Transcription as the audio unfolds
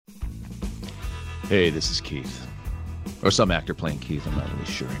Hey, this is Keith. Or some actor playing Keith, I'm not really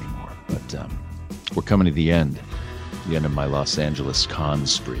sure anymore. But we're coming to the end of my Los Angeles con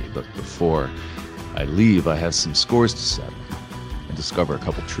spree. But before I leave, I have some scores to settle and discover a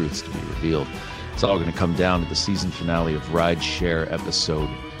couple truths to be revealed. It's all going to come down to the season finale of Rideshare Episode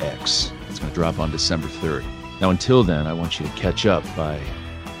X. It's going to drop on December 3rd. Now, until then, I want you to catch up by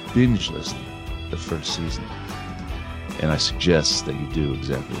binge listening the first season. And I suggest that you do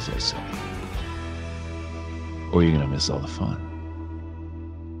exactly as I say. Or you're going to miss all the fun.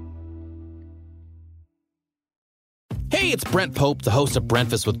 Hey, it's Brent Pope, the host of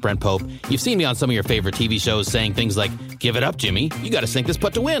Breakfast with Brent Pope. You've seen me on some of your favorite TV shows saying things like, "Give it up, Jimmy. You got to sink this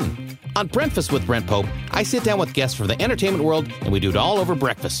putt to win." On Breakfast with Brent Pope, I sit down with guests from the entertainment world, and we do it all over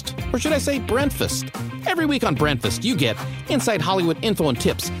breakfast. Or should I say Brentfast? Every week on Brentfast, you get inside Hollywood info and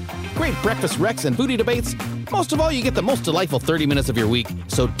tips, great breakfast recs and foodie debates. Most of all, you get the most delightful 30 minutes of your week.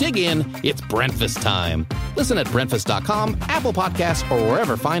 So dig in. It's Brentfast time. Listen at Brentfast.com, Apple Podcasts, or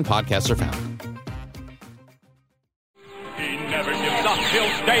wherever fine podcasts are found. He never gives up. He'll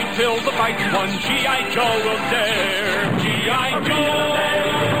stay till the fight's won. G.I. Joe will dare. G.I. Joe.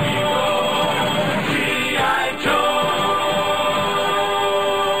 G.I.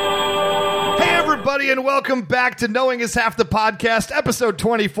 Joe. Hey, everybody, and welcome back to Knowing is Half the Podcast, episode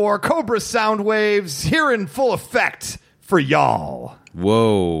 24, Cobra Soundwaves, here in full effect for y'all.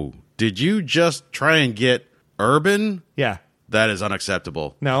 Whoa. Did you just try and get urban? Yeah. That is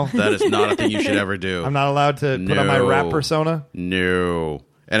unacceptable. No. That is not a thing you should ever do. I'm not allowed to put on my rap persona? No.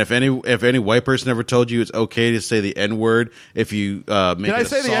 And if any white person ever told you it's okay to say the N-word if you make Did I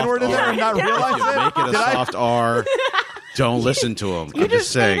say the N-word in there and not realize it? Make it a soft R. Don't listen to him. You I'm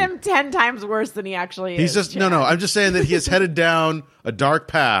just saying. made him 10 times worse than he actually He's is. just no. I'm just saying that he is headed down a dark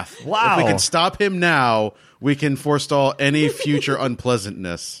path. Wow. If we can stop him now, we can forestall any future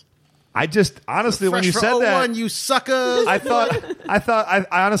unpleasantness. I just honestly, when you said that, you suckers. I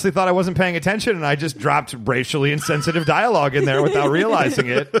honestly thought I wasn't paying attention, and I just dropped racially insensitive dialogue in there without realizing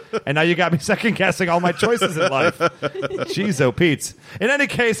it. And now you got me second guessing all my choices in life. Jeez, oh Pete's. In any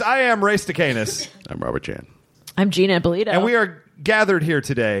case, I am Ray Stacanis. I'm Robert Chan. I'm Gina Polito. And we are gathered here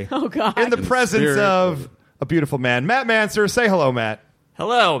today Oh, God. in the presence spirit. of a beautiful man, Matt Manser. Say hello, Matt.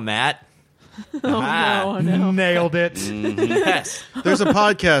 Hello, Matt. Oh, no. Nailed it. Yes. There's a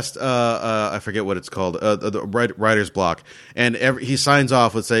podcast. I forget what it's called. The Writer's Block, and he signs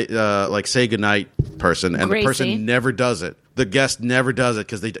off with say goodnight, person, and Gracie. the person never does it. The guest never does it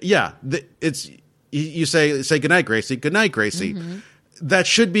because you say goodnight, Gracie. Goodnight, Gracie. Mm-hmm. That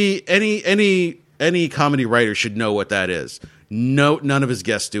should be any comedy writer should know what that is. No, none of his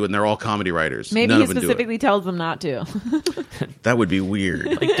guests do, and they're all comedy writers. Maybe none he of them do it. specifically tells them not to. That would be weird.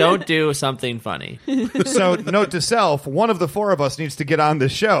 Like, don't do something funny. So, note to self, one of the four of us needs to get on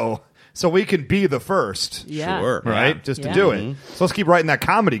this show so we can be the first. Yeah. Sure. Right? Just to Yeah. do it. So let's keep writing that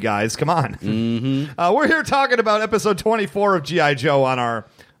comedy, guys. Come on. We're here talking about episode 24 of G.I. Joe on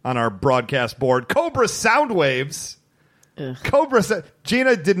our broadcast board. Cobra Soundwaves.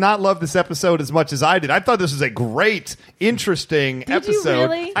 Gina did not love this episode as much as I did. I thought this was a great, interesting episode. you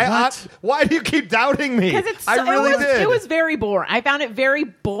really? Why do you keep doubting me? Because I really did. It was very boring. I found it very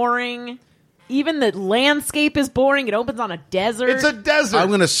boring. Even the landscape is boring. It opens on a desert. It's a desert.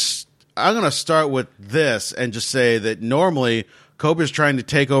 I'm gonna start with this and just say that normally Cobra's trying to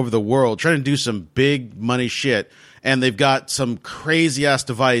take over the world, trying to do some big money shit, and they've got some crazy ass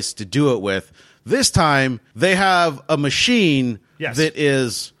device to do it with. This time they have a machine that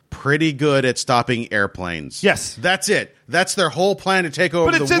is pretty good at stopping airplanes. Yes. That's it. That's their whole plan to take over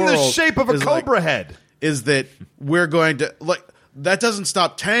the world. But it's in the shape of a is cobra head. Is that we're going to that doesn't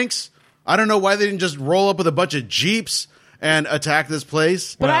stop tanks. I don't know why they didn't just roll up with a bunch of Jeeps and attack this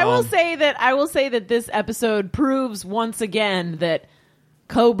place. But I will say that this episode proves once again that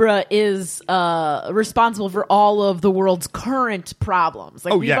Cobra is responsible for all of the world's current problems.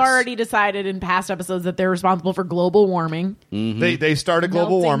 Like, we've already decided in past episodes that they're responsible for global warming. Mm-hmm. They started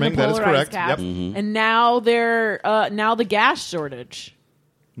global melting warming. the That is polar ice correct. caps, Yep. Mm-hmm. And now they're now the gas shortage.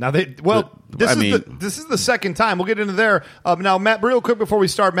 Now this is the second time. We'll get into there. Now, Matt, real quick before we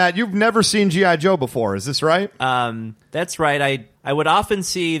start, Matt, you've never seen G.I. Joe before. Is this right? That's right. I would often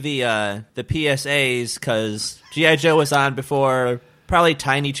see the PSAs because G.I. Joe was on before. Probably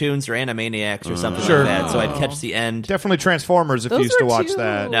Tiny Toons or Animaniacs or something like that. So I'd catch the end. Definitely Transformers if you used to watch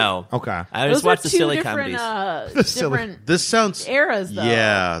that. No. Okay. I just watched the silly different, comedies. different This sounds eras, though.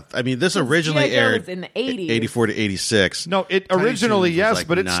 Yeah, I mean, this originally G.I. Joe aired was in the 80s. 84 to 86. No, it Tiny originally, Toons was yes, like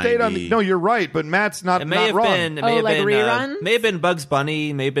but it stayed on. 90. No, you're right, but Matt's not It may not have wrong. been. It may Oh, have like been reruns? may have been Bugs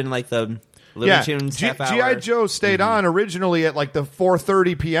Bunny. May have been like the Looney Tunes half hour. G.I. Joe stayed on originally at like the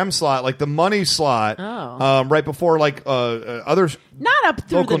 4:30 p.m. slot, like the money slot, right before like other not up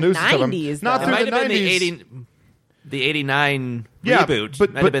through local the news 90s. Not It through might the have been 90s. the 89 Yeah, reboot.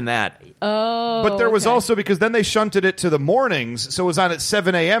 but- Might have been that. Oh, But there was okay. also, because then they shunted it to the mornings, so it was on at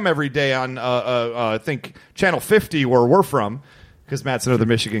 7 a.m. every day on, I think, Channel 50, where we're from, because Matt's another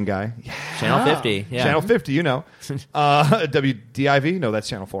Michigan guy. Yeah. Channel 50. Yeah. Channel 50, you know. WDIV? No, that's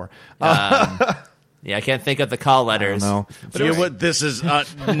Channel 4. Yeah, I can't think of the call letters. No. But you know what? This is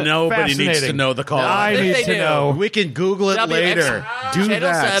nobody needs to Fascinating. know the call. I think need they to do. know. We can Google it later. Do Channel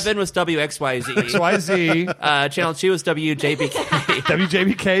that. 7 was WXYZ. XYZ, Channel 2 was WJBK.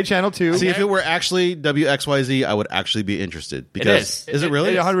 WJBK, Channel 2. See, if it were actually WXYZ, I would actually be interested. Because is. Is it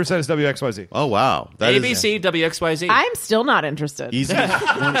really? 100% is WXYZ. Oh wow, that is ABC, WXYZ. I'm still not interested. easy.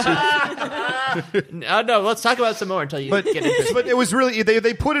 No, let's talk about some more until you But, get into but it was really,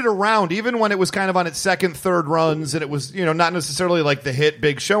 they put it around, even when it was kind of on its second, third runs, and it was, not necessarily like the hit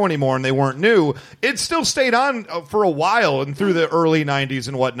big show anymore, and they weren't new. It still stayed on for a while and through the early 90s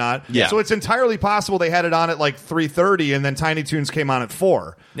and whatnot. Yeah. So it's entirely possible they had it on at like 3:30, and then Tiny Toons came on at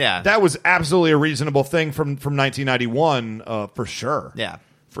 4. Yeah. That was absolutely a reasonable thing from 1991, for sure. Yeah.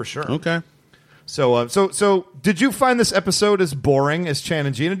 For sure. Okay. So did you find this episode as boring as Chan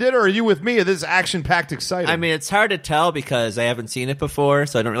and Gina did, or are you with me? This is action-packed exciting. I mean, it's hard to tell because I haven't seen it before,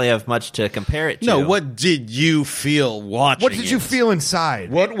 so I don't really have much to compare it to. No, what did you feel watching? what did you it? feel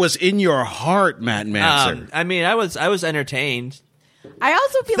inside? What was in your heart, Matt Manser? I mean, I was entertained. I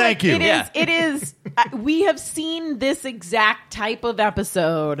also feel Thank like you. it is we have seen this exact type of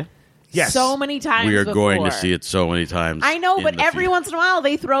episode Yes. so many times We are before. going to see it so many times. I know, in but the every future. once in a while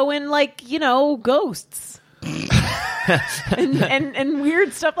they throw in like, ghosts. and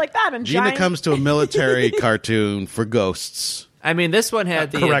weird stuff like that. And Gina giant- comes to a military cartoon for ghosts. I mean, this one had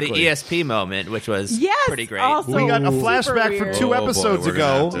the Correctly. ESP moment, which was Yes, pretty great. also We got a super flashback weird. from 2 Oh, boy, episodes we're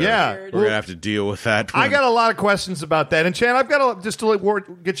gonna ago. have to- Yeah. We're going to have to deal with that. I got a lot of questions about that. And Chan, I've got just to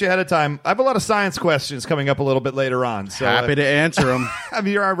get you ahead of time, I have a lot of science questions coming up a little bit later on. So happy to answer them. I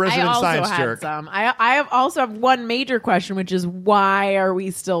mean, you're our I resident also science had jerk. some. I have also have one major question, which is why are we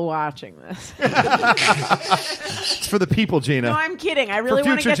still watching this? It's for the people, Gina. No, I'm kidding. I really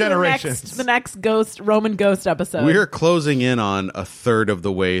want to future get to generations. the next Roman ghost episode. We're closing in on a third of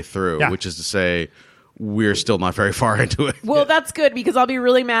the way through, Yeah. which is to say, we're still not very far into it. Well, that's good because I'll be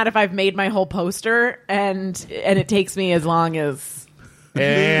really mad if I've made my whole poster and it takes me as long as.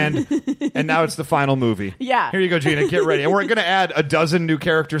 And now it's the final movie. Yeah. Here you go, Gina. Get ready. And we're going to add a dozen new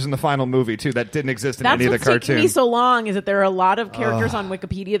characters in the final movie, too. That didn't exist in That's any of the what's taking me cartoons. so long is that there are a lot of characters on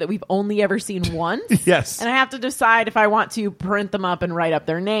Wikipedia that we've only ever seen once. Yes. And I have to decide if I want to print them up and write up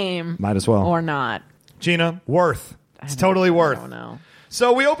their name. Might as well. Or not. Gina, worth. It's totally worth. I don't know.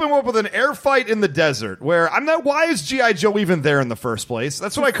 So we open up with an air fight in the desert where why is G.I. Joe even there in the first place?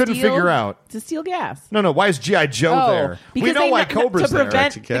 That's what I couldn't Steal- figure out. To steal gas. No, why is G.I. Joe there? We because know they why Cobra's to there.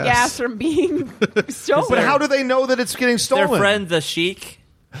 prevent To the gas. gas from being stolen. But how do they know that it's getting Their stolen? friend, the Sheik,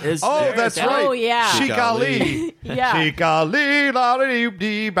 is Oh, there. that's Is that- right. Oh, yeah. Sheik Ali. Yeah. Sheik Ali,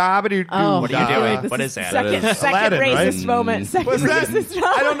 la-da-dee-dee, ba-ba-dee-doo. Oh, What are you God. doing? This What is that? Second, That is second Aladdin, right? racist moment. Second What's that? racist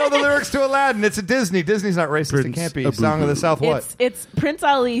moment. I don't know the lyrics to Aladdin. It's a Disney. Disney's not racist. It Prince can't be. Abu Song of the South what? It's Prince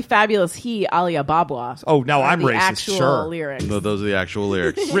Ali, Fabulous He, Ali Ababwa. Oh, now I'm the racist. Actual Sure. lyrics. No, those are the actual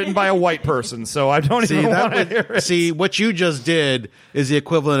lyrics. Written by a white person, so I don't See, even that want to hear would, it. see what you just did is the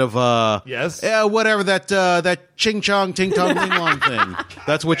equivalent of Yes? whatever that ching chong ting tong ling long thing.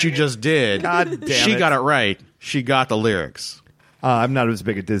 That's what you just did. God damn she it. got it right. She got the lyrics. I'm not as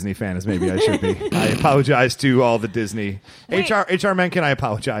big a Disney fan as maybe I should be. I apologize to all the Disney. Wait. HR Mencken, I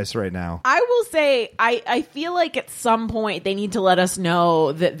apologize right now. I will say, I feel like at some point they need to let us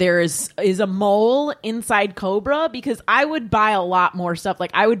know that there is a mole inside Cobra because I would buy a lot more stuff. Like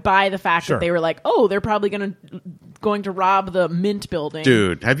I would buy the fact Sure. that they were like, oh, they're probably going to rob the Mint building.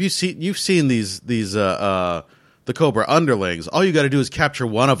 Dude, you've seen these the Cobra underlings. All you got to do is capture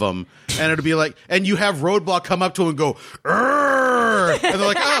one of them, and it'll be like, and you have Roadblock come up to him and go, "Arr!" and they're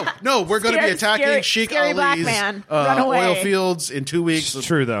like, "Oh no, we're going to be attacking Sheik scary black Ali's man. Run away." oil fields in 2 weeks." It's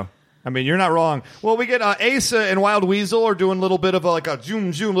true, though. I mean, you're not wrong. Well, we get Asa and Wild Weasel are doing a little bit of a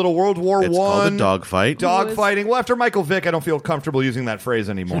zoom little World War It's called a One dogfight. dog fighting. Well, after Michael Vick, I don't feel comfortable using that phrase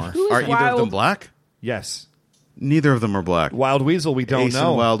anymore. Who is Are either of them Wild- black? Yes. Neither of them are black. Wild Weasel, we don't Ace know.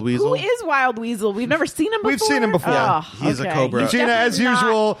 and Wild Weasel. Who is Wild Weasel? We've never seen him before. We've seen him before. Oh, He's a okay. Cobra. He's Gina, as definitely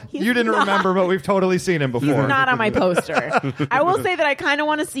usual, he's you didn't remember, but we've totally seen him before. Not on my poster. I will say that I kind of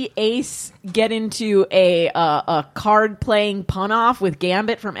want to see Ace get into a card playing pun off with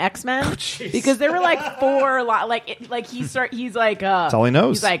Gambit from X-Men because there were like 4 he's like that's all he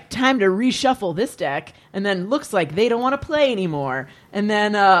knows. He's like, time to reshuffle this deck, and then looks like they don't want to play anymore. And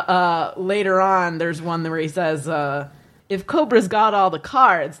then later on, there's one where he says, if Cobra's got all the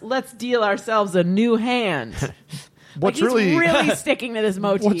cards, let's deal ourselves a new hand. What's he's really sticking to this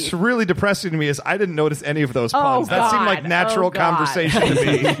motif. What's really depressing to me is I didn't notice any of those puns. That seemed like natural conversation to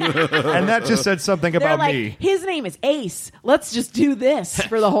me. And that just said something They're about like, me. His name is Ace. Let's just do this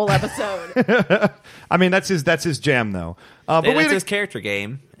for the whole episode. I mean, that's his jam, though. But That's his character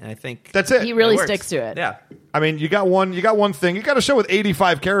game, and I think that's it. He really works. sticks to it. Yeah. I mean, you got one thing. You got a show with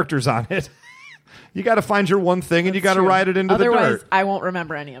 85 characters on it. You got to find your one thing, and you got to ride it into Otherwise, the dirt. I won't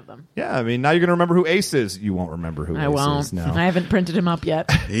remember any of them. Yeah, I mean, now you're going to remember who Ace is. You won't remember who I Ace won't. is. No. I haven't printed him up yet.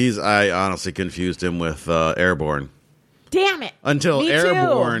 I honestly confused him with Airborne. Damn it. Until Me too.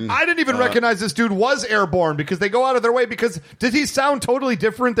 Airborne. I didn't even recognize this dude was Airborne because they go out of their way. Because did he sound totally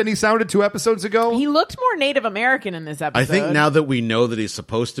different than he sounded 2 episodes ago? He looked more Native American in this episode. I think now that we know that he's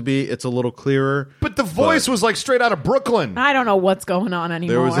supposed to be, it's a little clearer. But the voice was like straight out of Brooklyn. I don't know what's going on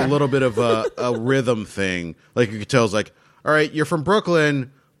anymore. There was a little bit of a rhythm thing. Like you could tell, it's like, all right, you're from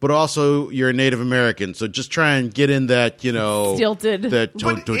Brooklyn, but also you're a Native American. So just try and get in that, Stilted.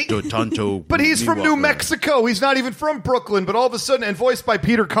 That tonto. But he's from New Mexico. He's not even from Brooklyn. But all of a sudden, and voiced by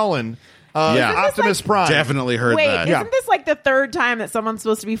Peter Cullen, Optimus Prime. Definitely heard Wait, that. isn't this like the 3rd time that someone's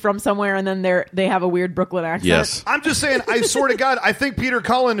supposed to be from somewhere and then they have a weird Brooklyn accent? Yes. I'm just saying, I swear to God, I think Peter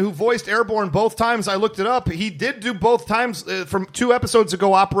Cullen, who voiced Airborne both times, I looked it up, he did do both times from 2 episodes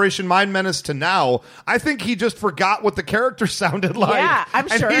ago, Operation Mind Menace to now. I think he just forgot what the character sounded like. Yeah, I'm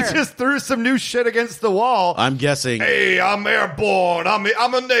sure. And he just threw some new shit against the wall. I'm guessing. Hey, I'm Airborne.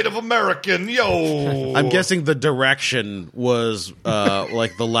 I'm a Native American. Yo. I'm guessing the direction was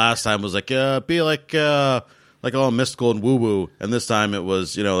like the last time was like be like all mystical and woo woo, and this time it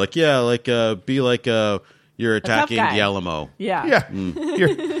was be like you're attacking guy. the Alamo. Yeah. Yeah.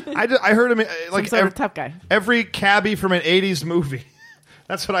 I heard him like sort of tough guy. Every cabbie from an 80s movie.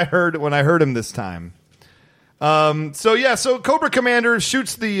 That's what I heard when I heard him this time. So Cobra Commander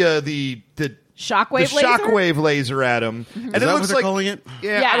shoots the shockwave laser at him. And Is it that looks what they're like calling it?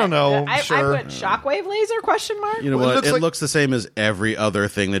 Yeah, I don't know. Sure. I put shockwave laser question mark? You know Well, what? It like- looks the same as every other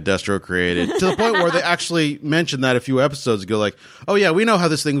thing that Destro created, to the point where they actually mentioned that a few episodes ago. Like, oh yeah, we know how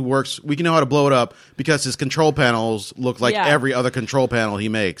this thing works. We can know how to blow it up because his control panels look like every other control panel he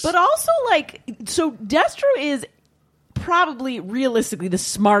makes. But also, so Destro is probably realistically the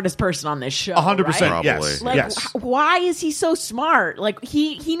smartest person on this show. 100%. Right? Yes. Like, yes. why is he so smart? Like,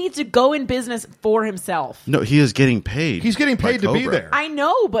 he needs to go in business for himself. No, he is getting paid. He's getting paid by to be Cobra. there. I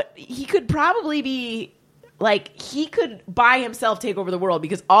know, but he could probably be he could by himself take over the world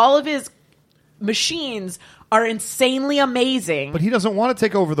because all of his machines are insanely amazing. But he doesn't want to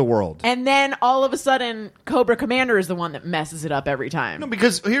take over the world. And then all of a sudden, Cobra Commander is the one that messes it up every time. No,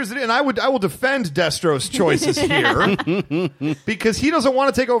 because here's the and I will defend Destro's choices here because he doesn't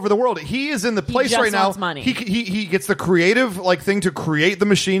want to take over the world. He is in the place just right now. wants money. He gets the creative thing to create the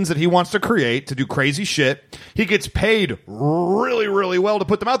machines that he wants to create to do crazy shit. He gets paid really, really well to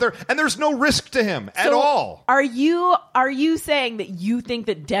put them out there, and there's no risk to him at all. Are you saying that you think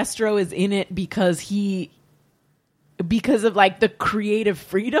that Destro is in it because of the creative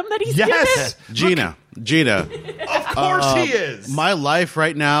freedom that he's Yes, Gina. of course he is. My life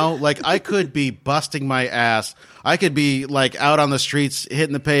right now, I could be busting my ass. I could be out on the streets,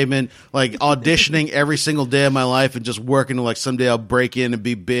 hitting the pavement, auditioning every single day of my life and just working to someday I'll break in and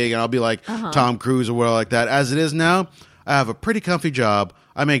be big and I'll be like Tom Cruise or whatever like that. As it is now, I have a pretty comfy job.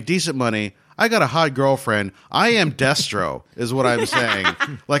 I make decent money. I got a hot girlfriend. I am Destro, is what I'm saying.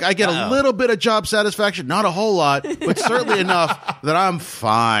 I get a little bit of job satisfaction, not a whole lot, but certainly enough that I'm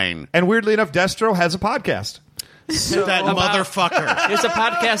fine. And weirdly enough, Destro has a podcast. That motherfucker. It's a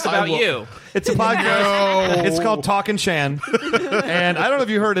podcast about you. It's a podcast. It's called Talkin' Chan. And I don't know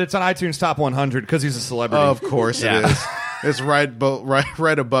if you heard it. It's on iTunes Top 100 because he's a celebrity. Of course it is. It's right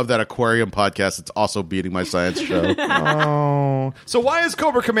above that aquarium podcast. It's also beating my science show. Oh. So why is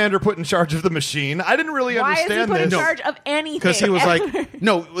Cobra Commander put in charge of the machine? I didn't really Why is he understand put in this. charge of anything? Because he was ever?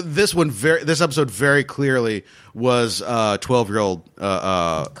 no, this episode very clearly was 12-year-old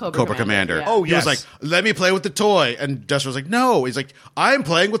Cobra Commander. Yeah. Oh, He was yes. let me play with the toy. And Destro was like, no. He's like, I'm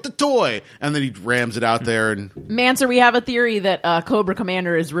playing with the toy. And then he rams it out there. And Manser, we have a theory that Cobra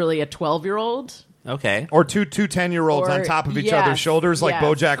Commander is really a 12-year-old. Okay. Or two 10-year-olds on top of each other's shoulders, like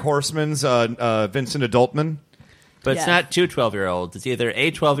BoJack Horseman's Vincent Adultman. But it's not two 12-year-olds. It's either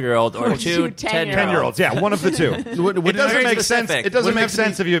a 12-year-old or two 10-year-olds. Yeah, one of the two. It doesn't make sense. It doesn't make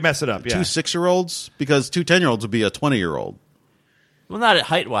sense if you mess it up. Yeah. Two 6-year-olds? Because two 10-year-olds would be a 20-year-old. Well, not at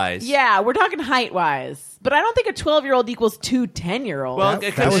height-wise. Yeah, we're talking height-wise. But I don't think a 12-year-old equals two 10-year-olds. Well,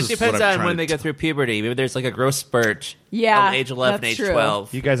 it depends on when they go through puberty. Maybe there's like a growth spurt at age 11, age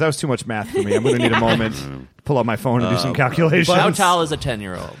 12. You guys, that was too much math for me. I'm going to need a moment to pull out my phone and do some calculations. How tall is a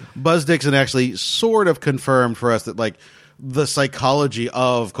 10-year-old? Buzz Dixon actually sort of confirmed for us that, like, the psychology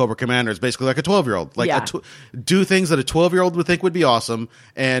of Cobra Commander is basically like a 12-year-old. Like, do things that a 12-year-old would think would be awesome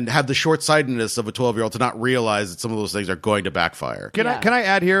and have the short-sightedness of a 12-year-old to not realize that some of those things are going to backfire. Can I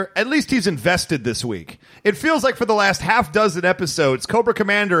add here? At least he's invested this week. It feels like for the last half dozen episodes, Cobra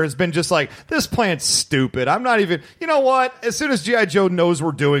Commander has been just like, this plan's stupid. I'm not even, you know what? As soon as G.I. Joe knows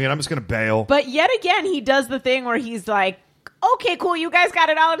we're doing it, I'm just going to bail. But yet again, he does the thing where he's like, okay, cool, you guys got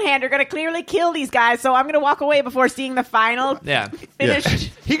it all in hand. You're going to clearly kill these guys, so I'm going to walk away before seeing the final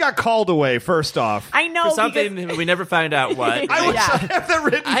finished. He got called away, first off. I know. For something we never find out what. I have that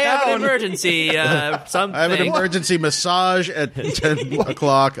written down. I have an emergency something. I have an emergency massage at 10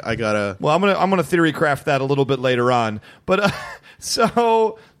 o'clock. I got to... Well, I'm gonna theory craft that a little bit later on. But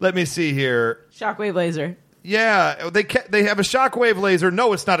so, let me see here. Shockwave laser. Yeah, they have a shockwave laser.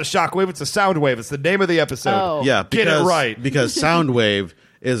 No, it's not a shockwave. It's a sound wave. It's the name of the episode. Oh. Yeah, get it right. Because Soundwave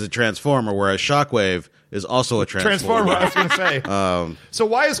is a transformer, whereas Shockwave is also a transformer. I was going to say. So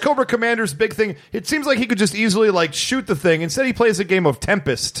why is Cobra Commander's big thing? It seems like he could just easily like shoot the thing. Instead, he plays a game of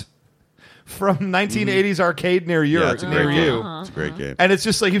Tempest from 1980s arcade near you. Yeah, it's a great game. It's a great game. And it's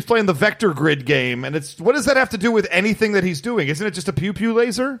just like he's playing the vector grid game. And it's what does that have to do with anything that he's doing? Isn't it just a pew pew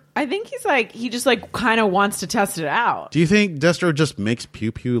laser? I think he just like kind of wants to test it out. Do you think Destro just makes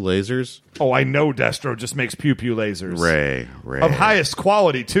pew pew lasers? Oh, I know Destro just makes pew pew lasers. Ray. Of highest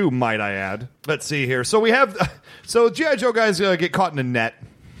quality too, might I add. Let's see here. So we have G.I. Joe guys get caught in a net.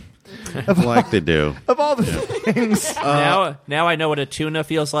 Like they do. Of all the things. Now I know what a tuna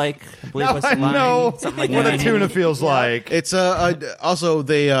feels like. I believe Now was the I line. know Something like what that. a tuna feels like. It's also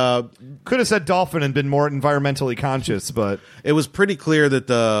they Could have said dolphin and been more environmentally conscious, but it was pretty clear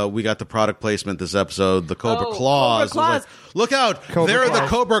that we got the product placement this episode. The Cobra Claws. Cobra Claws. Was like, look out! There are the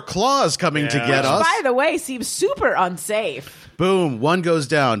Cobra Claws coming to get us. By the way, seems super unsafe. Boom, 1 goes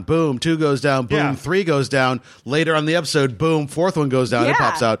down. Boom, 2 goes down. Boom, 3 goes down. Later on the episode, boom, 4th one goes down. It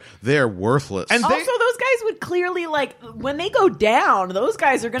pops out. They're worthless. And also, those guys would clearly, like, when they go down, those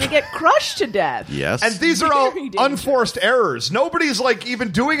guys are going to get crushed to death. Yes. And these are all Very dangerous. unforced errors. Nobody's like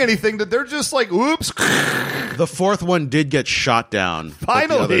even doing anything. That they're just like, oops. The 4th one did get shot down.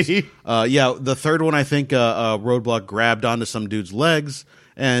 Finally. The the 3rd one, I think, Roadblock grabbed onto some dude's legs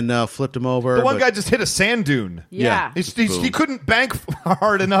and flipped him over. The one guy just hit a sand dune. Yeah. He couldn't bank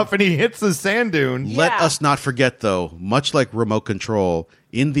hard enough, and he hits the sand dune. Let us not forget, though, much like remote control,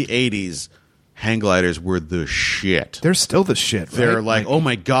 in the 80s, hang gliders were the shit. They're still the shit. They're right? like, oh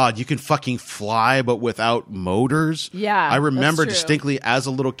my God, you can fucking fly, but without motors? Yeah, I remember that's true. distinctly as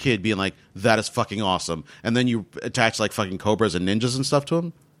a little kid being like, that is fucking awesome. And then you attach like fucking cobras and ninjas and stuff to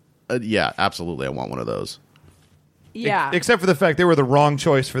them? Yeah, absolutely. I want one of those. Yeah. Except for the fact they were the wrong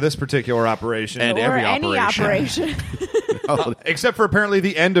choice for this particular operation. And or every any operation. Except for apparently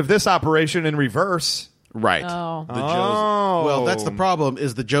the end of this operation in reverse. Right. Oh. The Joes. Well, that's the problem,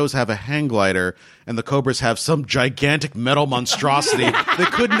 is the Joes have a hang glider, and the Cobras have some gigantic metal monstrosity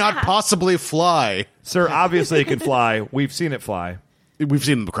that could not possibly fly. Sir, obviously it can fly. We've seen it fly. We've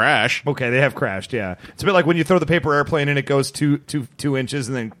seen them crash. Okay, they have crashed, yeah. It's a bit like when you throw the paper airplane and it goes two inches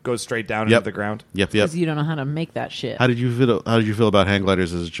and then goes straight down into the ground. Yep. Because you don't know how to make that shit. How did you feel about hang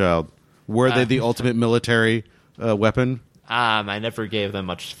gliders as a child? Were they the ultimate military weapon? I never gave them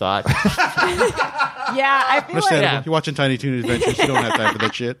much thought. Yeah, I feel like... Understandable. You're watching Tiny Toon Adventures. You don't have time for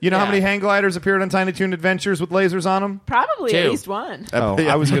that shit. You know how many hang gliders appeared on Tiny Toon Adventures with lasers on them? Probably at 2. least one. Oh,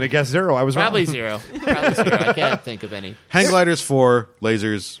 I was going to guess 0. I was Probably wrong. 0. Probably 0. I can't think of any. Hang gliders 4,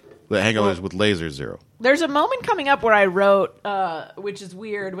 lasers. The hang gliders with lasers 0. There's a moment coming up where I wrote, which is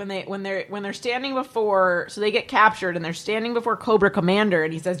weird, when they're standing before, so they get captured and they're standing before Cobra Commander,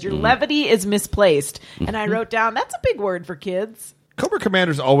 and he says, "Your levity is misplaced." And I wrote down, that's a big word for kids. Cobra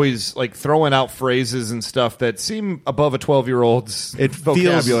Commander's always like throwing out phrases and stuff that seem above a 12-year-old's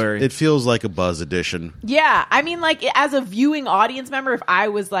vocabulary. It feels like a Buzz edition. Yeah, I mean, like, as a viewing audience member, if I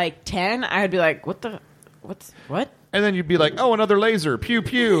was like 10, I'd be like, what? And then you'd be like, oh, another laser, pew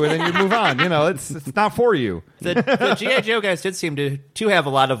pew, and then you move on. You know, it's not for you. The G.I. Joe guys did seem to have a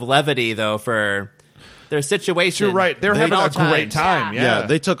lot of levity, though, for their situation. You're right. They're having all a great times. time. Yeah.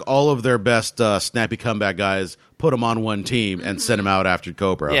 They took all of their best snappy comeback guys, put them on one team, and sent them out after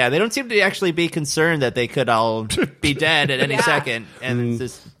Cobra. Yeah, they don't seem to actually be concerned that they could all be dead at any second. And it's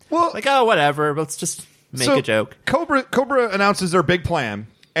just like, oh, whatever. Let's just make a joke. Cobra announces their big plan.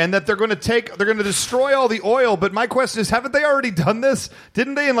 And that they're going to destroy all the oil. But my question is, haven't they already done this?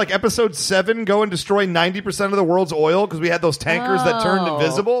 Didn't they in like episode 7 go and destroy 90% of the world's oil because we had those tankers that turned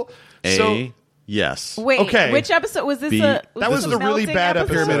invisible? Yes. Wait, okay. Which episode was this? That was the really bad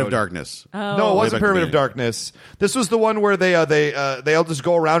episode. Pyramid of Darkness. No, it wasn't Pyramid of Darkness. This was the one where they all just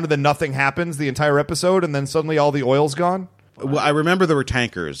go around and then nothing happens the entire episode, and then suddenly all the oil's gone. Well, I remember there were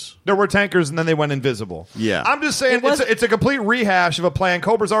tankers. There were tankers, and then they went invisible. Yeah. I'm just saying it's a complete rehash of a plan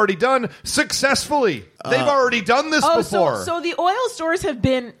Cobra's already done successfully. They've already done this before. So the oil stores have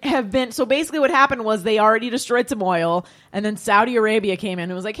been. So basically, what happened was they already destroyed some oil, and then Saudi Arabia came in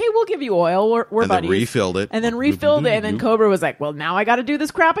and was like, "Hey, we'll give you oil. We're and buddies." Then refilled it, and then Cobra was like, "Well, now I got to do this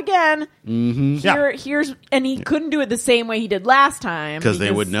crap again." Mm-hmm. Here's and he couldn't do it the same way he did last time because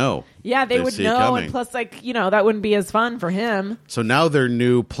they would know. Yeah, they would know, and plus, that wouldn't be as fun for him. So now their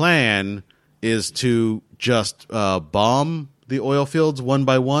new plan is to just bomb the oil fields one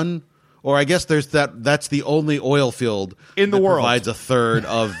by one. Or I guess that's the only oil field in the world provides a third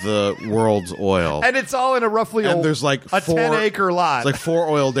of the world's oil. And it's all in a roughly there's like a 10-acre lot. It's like 4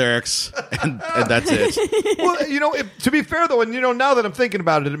 oil derricks, and that's it. Well, to be fair, though, and now that I'm thinking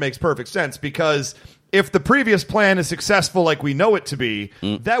about it, it makes perfect sense because if the previous plan is successful like we know it to be,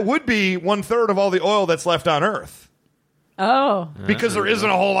 that would be 1/3 of all the oil that's left on Earth. Oh. Because there isn't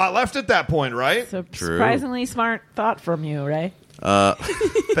a whole lot left at that point, right? So surprisingly smart thought from you, Ray.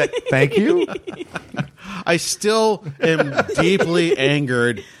 Thank you. I still am deeply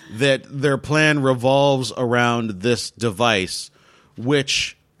angered that their plan revolves around this device,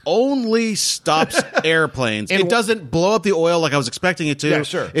 which only stops airplanes. It doesn't blow up the oil like I was expecting it to. Yeah,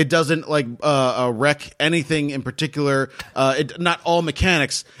 sure. It doesn't wreck anything in particular. Not all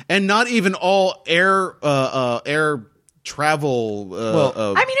mechanics, and not even all air travel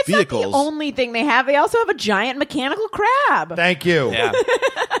it's vehicles. not the only thing they have. They also have a giant mechanical crab. Thank you. Yeah.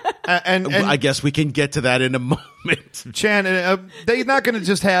 and I guess we can get to that in a moment. Chan, they're not going to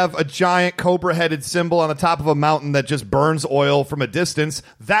just have a giant cobra-headed symbol on the top of a mountain that just burns oil from a distance.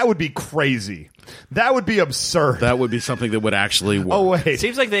 That would be crazy. That would be absurd. That would be something that would actually work. Oh, wait.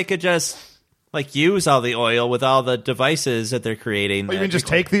 Seems like they could just use all the oil with all the devices that they're creating. You mean just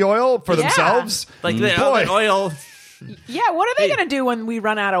take the oil for themselves? Like all the oil. Yeah, what are they going to do when we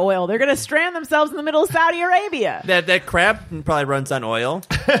run out of oil? They're going to strand themselves in the middle of Saudi Arabia. That crab probably runs on oil.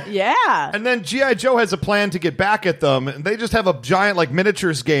 Yeah. And then G.I. Joe has a plan to get back at them. And they just have a giant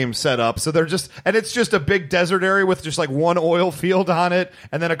miniatures game set up. So it's just a big desert area with just one oil field on it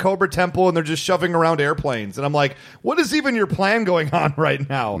and then a Cobra temple, and they're just shoving around airplanes. And I'm like, what is even your plan going on right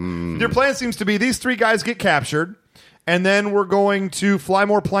now? Your plan seems to be these 3 guys get captured, and then we're going to fly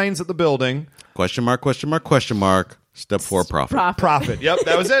more planes at the building. Question mark, question mark, question mark. Step 4, profit. Profit. Yep,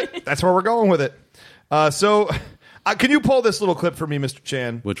 that was it. That's where we're going with it. Can you pull this little clip for me, Mr.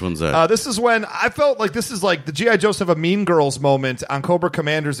 Chan? Which one's that? This is when I felt like this is like the G.I. Joseph a Mean Girls moment on Cobra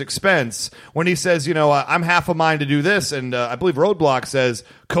Commander's expense when he says, I'm half a mind to do this. And I believe Roadblock says,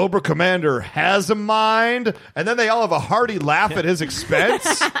 Cobra Commander has a mind. And then they all have a hearty laugh at his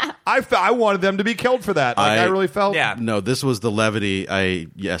expense. I wanted them to be killed for that. I really felt. Yeah. No, this was the levity.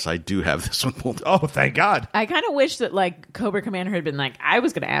 Yes, I do have this one pulled up. Oh, thank God. I kind of wish that Cobra Commander had been like, I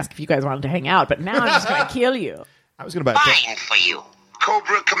was going to ask if you guys wanted to hang out, but now I'm just going to kill you. I was going to buy Fine for you.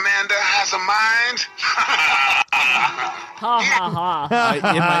 Cobra Commander has a mind. Ha ha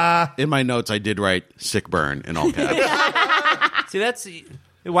ha. In my notes, I did write "sick burn" in all caps. See,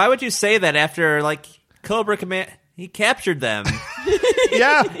 why would you say that after Cobra Command? He captured them.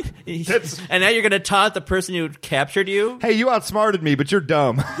 Yeah. And now you're going to taunt the person who captured you? Hey, you outsmarted me, but you're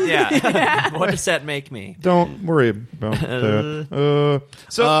dumb. Yeah. What does that make me? Don't worry about that.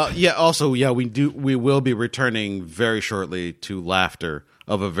 We will be returning very shortly to laughter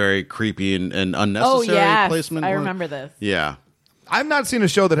of a very creepy and unnecessary placement. I remember this. Yeah. I've not seen a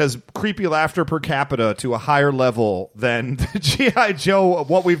show that has creepy laughter per capita to a higher level than G.I. Joe,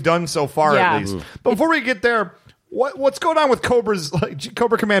 what we've done so far, at least. But before we get there, what's going on with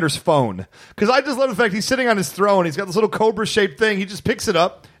Cobra Commander's phone? Because I just love the fact he's sitting on his throne. He's got this little Cobra-shaped thing. He just picks it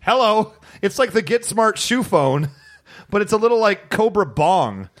up. Hello. It's like the Get Smart shoe phone, but it's a little Cobra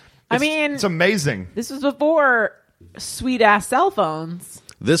bong. It's amazing. This was before sweet-ass cell phones.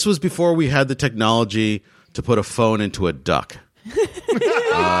 This was before we had the technology to put a phone into a duck.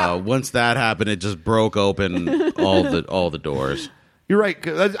 Once that happened, it just broke open all the doors. You're right.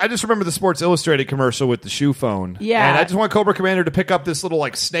 'Cause I just remember the Sports Illustrated commercial with the shoe phone. Yeah. And I just want Cobra Commander to pick up this little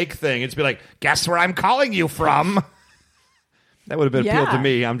like snake thing and just be like, guess where I'm calling you from? That would have been appealed to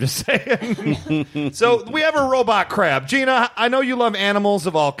me, I'm just saying. So we have a robot crab. Gina, I know you love animals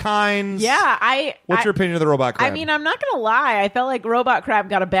of all kinds. Yeah, What's your opinion of the robot crab? I mean, I'm not gonna lie. I felt like Robot Crab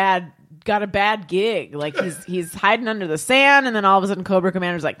got a bad gig. Like he's hiding under the sand, and then all of a sudden Cobra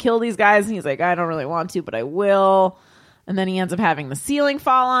Commander's like, kill these guys, and he's like, I don't really want to, but I will. And then he ends up having the ceiling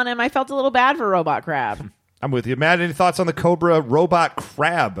fall on him. I felt a little bad for Robot Crab. I'm with you. Matt, any thoughts on the Cobra robot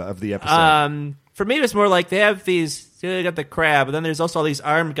crab of the episode? For me, it was more like they have these. They got the crab, but then there's also all these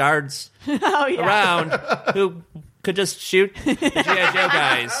armed guards around who could just shoot the G.I. Joe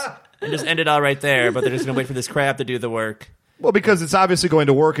guys and just end it all right there. But they're just going to wait for this crab to do the work. Well, because it's obviously going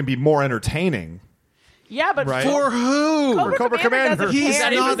to work and be more entertaining. Yeah, but Right. For who? Cobra Commander. doesn't He's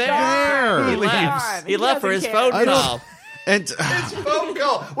care. not there. He left. He left for his phone call. And Phone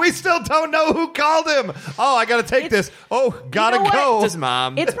call. We still don't know who called him. Oh, I got to take this. Oh, gotta You know go. It's his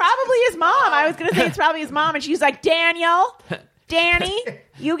mom. It's probably his mom. I was going to say it's probably his mom, and she's like, Danny,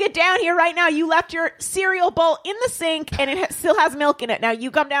 you get down here right now. You left your cereal bowl in the sink, and it still has milk in it. Now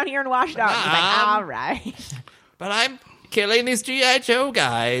you come down here and wash it out. And he's like, all right. But I'm killing these G.I. Joe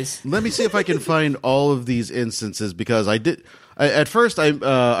guys. let me see if I can find all of these instances because at first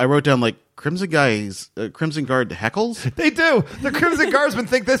I wrote down like Crimson Guard heckles. They do. The Crimson Guardsmen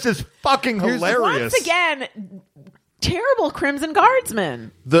think this is fucking hilarious. Once again, terrible Crimson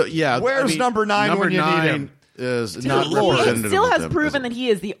Guardsman. Where's number 9 when you need him? Is not He representative. still of has them, proven that he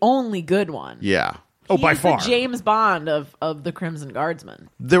is the only good one. Yeah. Oh, He by is far. the James Bond of the Crimson Guardsmen.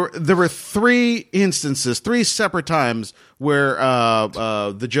 There were 3 instances, 3 separate times where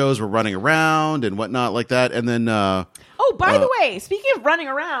the Joes were running around and whatnot like that, and then Oh, by the way, speaking of running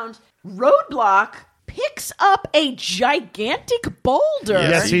around, Roadblock picks up a gigantic boulder.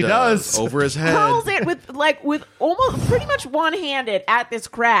 Yes, he does. over his head. Hurls it with almost pretty much one-handed at this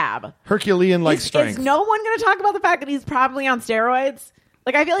crab. Herculean-like Is strength. no one going to talk about the fact that he's probably on steroids?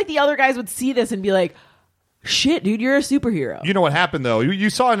 Like, I feel like the other guys would see this and be like, shit, dude, you're a superhero. You know what happened, though? You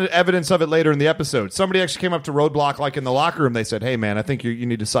saw evidence of it later in the episode. Somebody actually came up to Roadblock, like in the locker room. They said, hey, man, I think you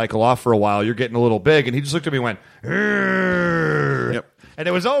need to cycle off for a while. You're getting a little big. And he just looked at me and went, "Urgh." Yep. And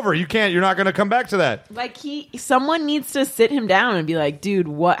it was over. You're not going to come back to that. Like, someone needs to sit him down and be like, dude,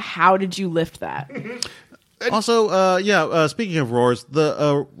 how did you lift that? Also, speaking of roars,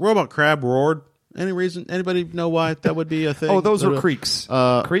 the robot crab roared. Any reason? Anybody know why that would be a thing? Oh, those are creaks.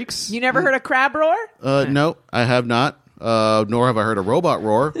 Creaks? You never heard a crab roar? No, I have not. Nor have I heard a robot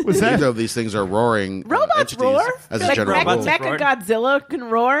roar. that? Neither of these things are roaring. Robots entities roar? as a Like general rule. Mecha Godzilla can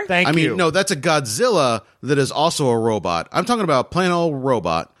roar? Thank I you. mean, no, that's a Godzilla that is also a robot. I'm talking about plain old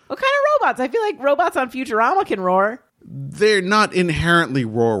robot. What kind of robots? I feel like robots on Futurama can roar. They're not inherently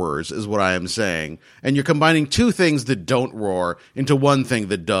roarers, is what I am saying. And you're combining 2 things that don't roar into one thing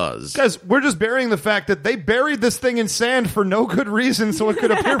that does. Guys, we're just burying the fact that they buried this thing in sand for no good reason, so it could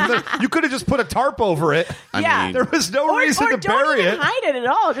appear. You could have just put a tarp over it. Yeah. mean, There was no reason to don't bury even it. hide it at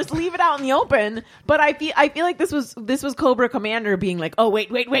all. Just leave it out in the open. But I feel like this was Cobra Commander being like, oh wait,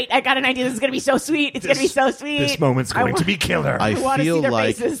 I got an idea. This is gonna be so sweet. It's gonna be so sweet. This moment's going to be killer. I wanna see feel their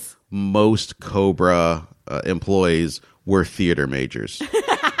like faces. most Cobra employees were theater majors.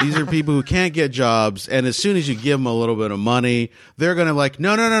 These are people who can't get jobs, and as soon as you give them a little bit of money, they're going to like,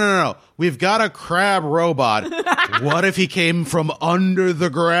 no. We've got a crab robot. What if he came from under the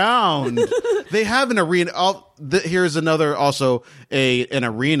ground? They have an arena. Here's another, also an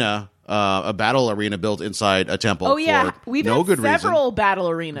arena. A battle arena built inside a temple. Oh yeah, for we've no had good several reason. battle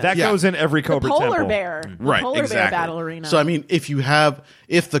arenas. That goes in every the Cobra polar temple. bear, Right, the polar exactly. bear battle arena. So I mean, if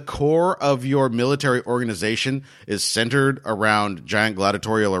the core of your military organization is centered around giant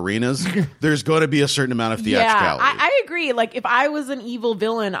gladiatorial arenas, there's going to be a certain amount of theatricality. Yeah, I agree. Like if I was an evil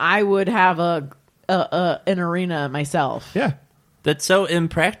villain, I would have an arena myself. Yeah. That's so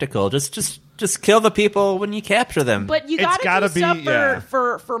impractical. Just kill the people when you capture them. But you It's got to gotta do stuff be- yeah.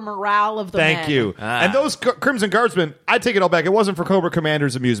 for morale of the men. Thank you. And those Crimson Guardsmen, I take it all back. It wasn't for Cobra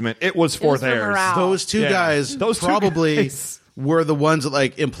Commander's amusement. It was for for theirs. morale. Those two Yeah. guys Those two probably guys. were the ones that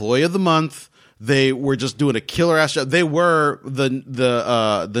like employee of the month. They were just doing a killer ass job. They were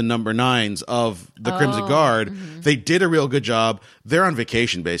the number 9s of the Crimson Guard. Mm-hmm. They did a real good job. They're on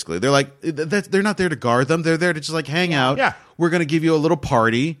vacation basically. They're like they're not there to guard them. They're there to just like hang out. Yeah. We're gonna give you a little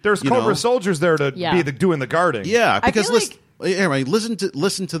party. There's you Cobra know? soldiers there to Yeah. be doing the guarding. Yeah, I because feel anyway, listen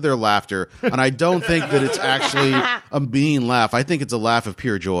to their laughter, and I don't think that it's actually a mean laugh. I think it's a laugh of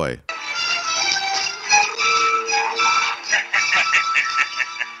pure joy.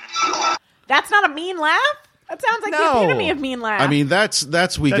 That's not a mean laugh. That sounds like the epitome of mean laugh. I mean,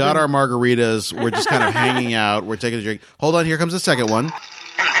 that's we got our margaritas. We're just kind of hanging out. We're taking a drink. Hold on, here comes the second one.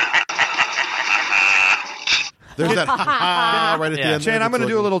 There's that right at the end. Shane, I'm going to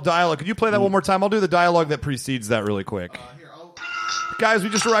do a little dialogue. Could you play that one more time? I'll do the dialogue that precedes that really quick. Guys, we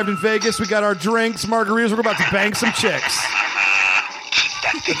just arrived in Vegas. We got our drinks, margaritas. We're about to bang some chicks.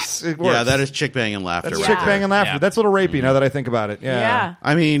 Yeah, that is chick banging laughter. That's chick banging laughter. Yeah. That's a little rapey now that I think about it. Yeah.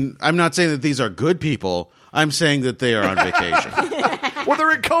 I mean, I'm not saying that these are good people. I'm saying that they are on vacation. Well,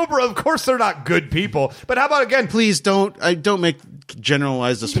 they're in Cobra. Of course, they're not good people. But how about again? Please don't make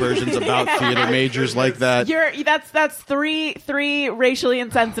generalized aspersions about theater majors like that. That's three racially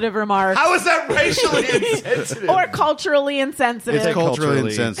insensitive remarks. How is that racially insensitive? Or culturally insensitive? It's culturally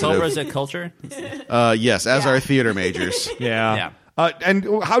insensitive. Cobra's a culture? Yes, as are theater majors. Yeah.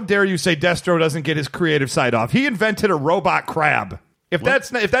 And how dare you say Destro doesn't get his creative side off? He invented a robot crab. If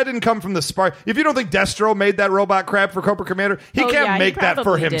that didn't come from the spark, if you don't think Destro made that robot crab for Cobra Commander, he can't make that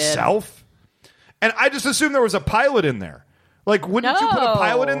for himself. And I just assumed there was a pilot in there. Like, wouldn't you put a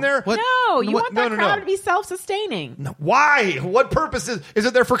pilot in there? What? No, you want that crowd to be self-sustaining. No. Why? What purpose is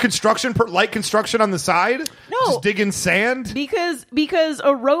it there for construction, light construction on the side? No. Just digging sand? Because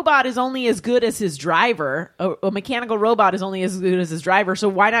a robot is only as good as his driver. A mechanical robot is only as good as his driver. So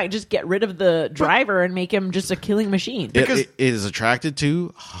why not just get rid of the driver and make him just a killing machine? Because it is attracted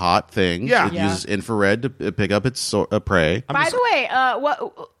to hot things. Yeah. It uses infrared to pick up its prey. By the way,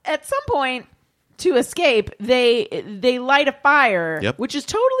 at some point, to escape, they light a fire, which is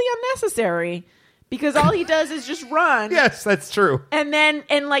totally unnecessary because all he does is just run. Yes, that's true. And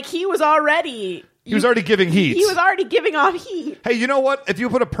he was already giving heat. He was already giving off heat. Hey, you know what? If you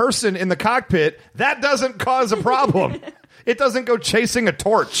put a person in the cockpit, that doesn't cause a problem. It doesn't go chasing a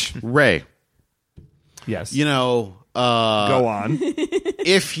torch. Ray. Yes. You know, go on.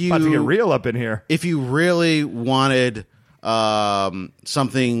 If you about to get real up in here. If you really wanted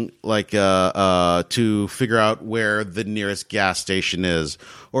something like to figure out where the nearest gas station is,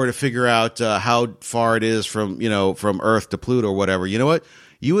 or to figure out how far it is from Earth to Pluto or whatever, you know what?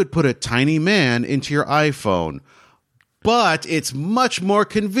 You would put a tiny man into your iPhone. But it's much more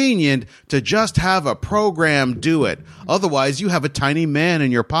convenient to just have a program do it. Otherwise, you have a tiny man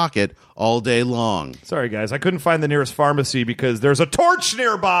in your pocket all day long. Sorry, guys. I couldn't find the nearest pharmacy because there's a torch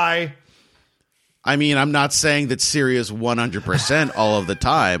nearby. I mean, I'm not saying that Siri is 100% all of the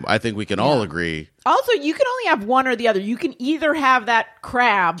time. I think we can all agree. Also, you can only have one or the other. You can either have that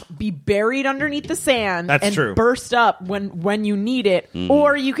crab be buried underneath the sand and burst up when you need it,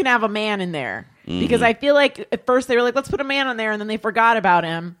 or you can have a man in there. Because I feel like at first they were like, let's put a man on there, and then they forgot about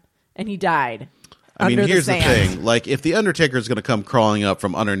him, and he died. I mean, here's the thing. Like, if the Undertaker is going to come crawling up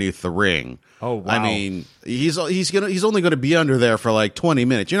from underneath the ring, oh wow! I mean, he's only going to be under there for like 20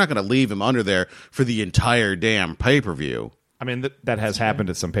 minutes. You're not going to leave him under there for the entire damn pay-per-view. I mean, that has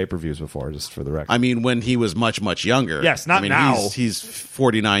happened at some pay-per-views before, just for the record. I mean, when he was much, much younger. Yes, not now. He's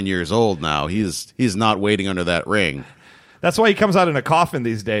 49 years old now. He's not waiting under that ring. That's why he comes out in a coffin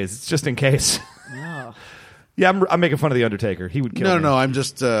these days. It's just in case. No. Yeah, I'm making fun of the Undertaker. He would kill me. No. I'm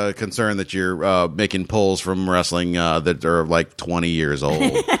just concerned that you're making pulls from wrestling that are like 20 years old.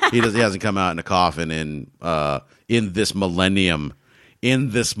 He hasn't come out in a coffin in this millennium.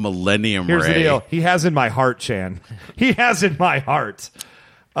 Here's Ray. The deal. He has in my heart, Chan. He has in my heart.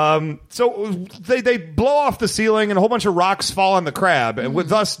 So they blow off the ceiling and a whole bunch of rocks fall on the crab, and with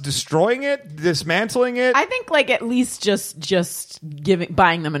thus destroying it, dismantling it. I think at least just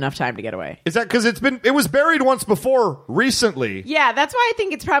buying them enough time to get away. Is that because it was buried once before recently? Yeah, that's why I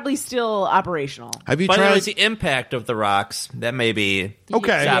think it's probably still operational. Have you tried? tried? But the impact of the rocks that may be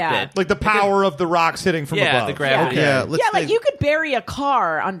it. Like the power of the rocks hitting from above. The gravity. Yeah, like you could bury a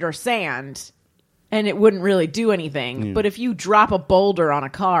car under sand and it wouldn't really do anything. But if you drop a boulder on a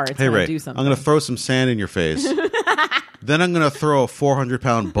car, it's going to do something. I'm going to throw some sand in your face. Then I'm going to throw a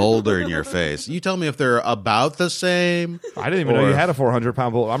 400-pound boulder in your face. You tell me if they're about the same. I didn't even know you had a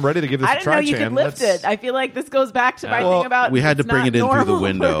 400-pound boulder. I'm ready to give this a try, I didn't know you could lift it. I feel like this goes back to my thing about we had to bring it in through the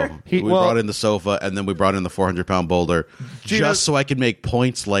window. We brought in the sofa, and then we brought in the 400-pound boulder just so I could make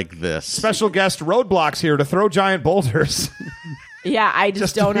points like this. Special guest Roadblocks here to throw giant boulders. Yeah, I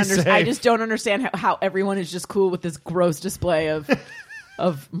just don't understand. I just don't understand how everyone is just cool with this gross display of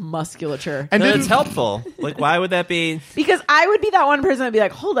musculature. And it's helpful. Like, why would that be? Because I would be that one person that'd be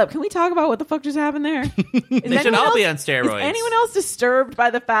like, hold up, can we talk about what the fuck just happened there? They should all be on steroids. Is anyone else distracted by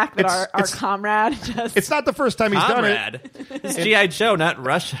the fact that our comrade just... It's not the first time he's done it. It's G.I. Joe, not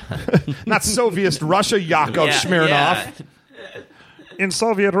Russia. Not Soviet Russia, Yakov Smirnoff. Yeah. In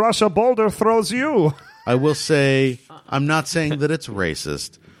Soviet Russia, boulder throws you. I will say, I'm not saying that it's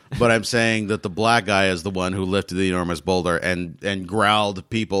racist, but I'm saying that the black guy is the one who lifted the enormous boulder and growled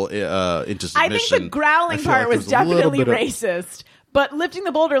people into submission. I think the growling part was definitely racist. But lifting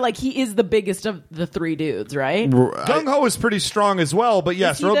the boulder, like, he is the biggest of the three dudes, right? Gung Ho is pretty strong as well, but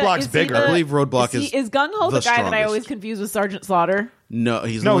yes, Roadblock's bigger. I believe Roadblock is Gung Ho the guy strongest. that I always confuse with Sergeant Slaughter? No,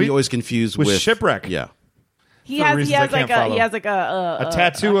 he's the one you always confused with Shipwreck. Yeah. He has like a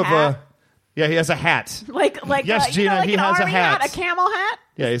tattoo of a. Yeah, he has a hat. Like yes, Gina, like he has a hat. A camel hat.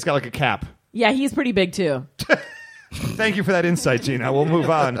 Yeah, he's got like a cap. Yeah, he's pretty big too. Thank you for that insight, Gina. We'll move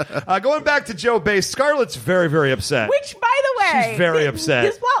on. Going back to Joe Base, Scarlett's very, very upset. Which, by the way, she's very upset.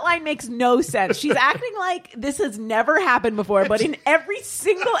 This plot line makes no sense. She's acting like this has never happened before, but in every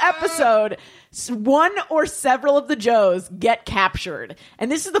single episode, one or several of the Joes get captured.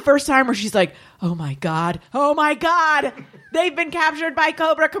 And this is the first time where she's like, oh my God, they've been captured by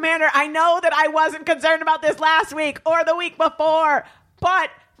Cobra Commander. I know that I wasn't concerned about this last week or the week before, but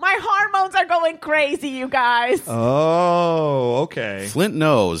my hormones are going crazy, you guys. Oh, okay. Flint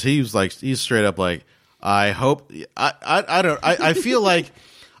knows. He's straight up like, I hope. I feel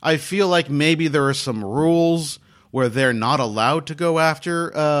like maybe there are some rules where they're not allowed to go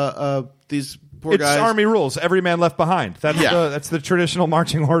after these poor guys. It's Army rules. Every man left behind. That's the traditional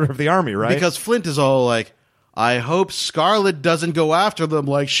marching order of the Army, right? Because Flint is all like, I hope Scarlett doesn't go after them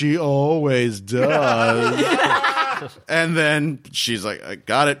like she always does. And then she's like, I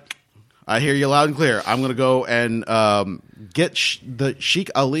got it. I hear you loud and clear. I'm going to go and get the Sheik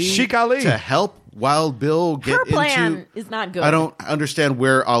Ali to help Wild Bill get Her plan is not good. I don't understand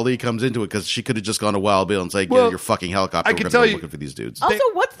where Ali comes into it, because she could have just gone to Wild Bill and say, get your fucking helicopter. I can tell you, looking for these dudes. Also,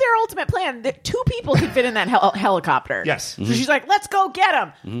 what's their ultimate plan? Two people can fit in that helicopter. Yes. So she's like, let's go get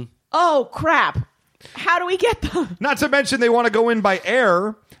them. Mm-hmm. Oh, crap. How do we get them? Not to mention they want to go in by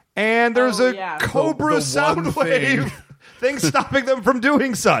air. And there's Cobra sound wave thing stopping them from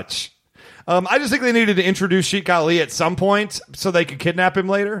doing such. I just think they needed to introduce Sheik Ali at some point so they could kidnap him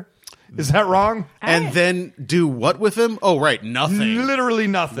later. Is that wrong? And then do what with him? Oh, right, nothing. Literally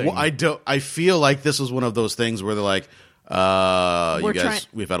nothing. Well, I feel like this was one of those things where they're like, you guys,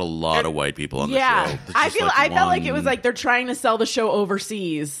 we've had a lot of white people on the show. I felt like it was like they're trying to sell the show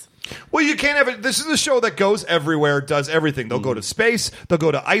overseas. Well, you can't have it. This is a show that goes everywhere, does everything. They'll go to space. They'll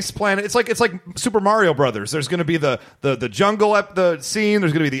go to Ice Planet. It's like Super Mario Brothers. There's going to be the jungle the scene.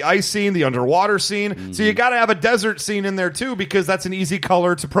 There's going to be the ice scene, the underwater scene. Mm-hmm. So you got to have a desert scene in there too, because that's an easy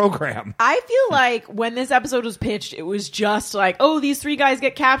color to program. I feel like when this episode was pitched, it was just like, oh, these three guys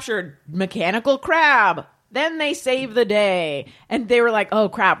get captured. Mechanical crab. Then they save the day. And they were like, oh,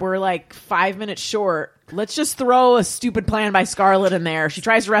 crap, we're like 5 minutes short. Let's just throw a stupid plan by Scarlett in there. She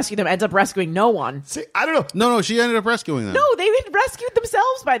tries to rescue them, ends up rescuing no one. See, I don't know. No, she ended up rescuing them. No, they had rescued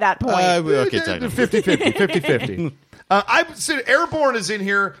themselves by that point. Okay, 50-50. I've said Airborne is in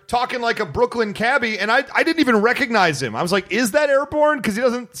here talking like a Brooklyn cabbie, and I didn't even recognize him. I was like, is that Airborne? Because he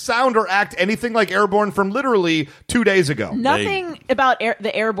doesn't sound or act anything like Airborne from literally 2 days ago. Nothing about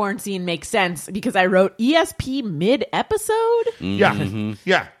the Airborne scene makes sense, because I wrote ESP mid-episode. Mm-hmm.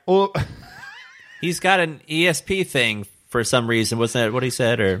 Yeah. Well, he's got an ESP thing for some reason. Wasn't that what he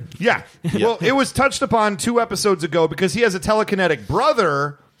said? Or yeah. Well, it was touched upon 2 episodes ago, because he has a telekinetic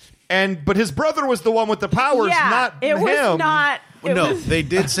brother, but his brother was the one with the powers, not it him. Was not. They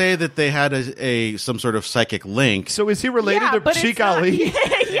did say that they had some sort of psychic link. So is he related to Sheik Ali?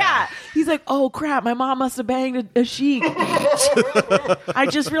 Yeah. He's like, oh, crap, my mom must have banged a Sheik. I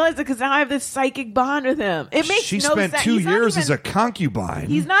just realized it because now I have this psychic bond with him. It makes she no sense. spent 2 years as a concubine.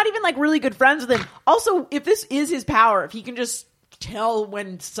 He's not even like really good friends with him. Also, if this is his power, if he can just tell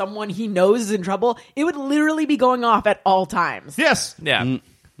when someone he knows is in trouble, it would literally be going off at all times. Yes. Yeah.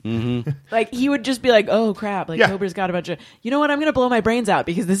 Mm-hmm. Like, he would just be like, oh, crap, like, Cobra's got a bunch of... You know what? I'm going to blow my brains out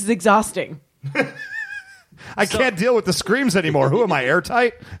because this is exhausting. I can't deal with the screams anymore. Who am I,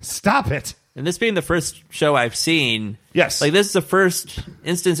 airtight? Stop it. And this being the first show I've seen, yes, like, this is the first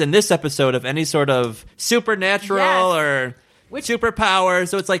instance in this episode of any sort of supernatural or superpower.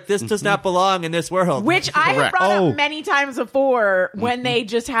 So it's like, this does not belong in this world. Which I have brought up many times before when they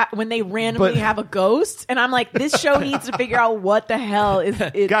just when they randomly have a ghost, and I'm like, this show needs to figure out what the hell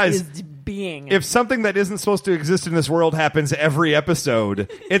is being. If something that isn't supposed to exist in this world happens every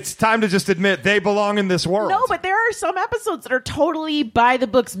episode, it's time to just admit they belong in this world. No, but there are some episodes that are totally by the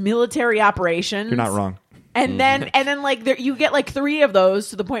books military operations. You're not wrong. And then like you get like 3 of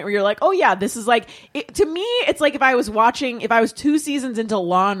those to the point where you're like, oh yeah, this is like to me it's like if I was 2 seasons into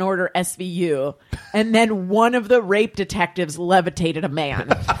Law and Order SVU and then one of the rape detectives levitated a man.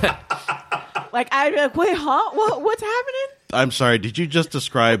 Like, I'd be like, wait, huh? What's happening? I'm sorry, did you just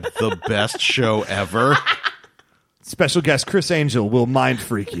describe the best show ever? Special guest Chris Angel will mind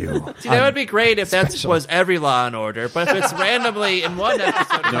freak you. See, that would be great if that was every Law and Order, but if it's randomly in one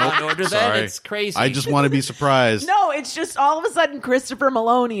episode of Law and Order, then it's crazy. I just want to be surprised. No, it's just all of a sudden Christopher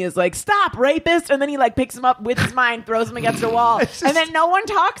Maloney is like, stop, rapist, and then he like picks him up with his mind, throws him against a wall, and then no one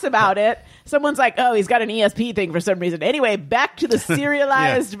talks about it. Someone's like, oh, he's got an ESP thing for some reason. Anyway, back to the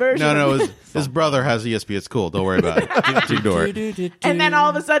serialized version. No, his brother has ESP. It's cool. Don't worry about it. Ignore it. And then all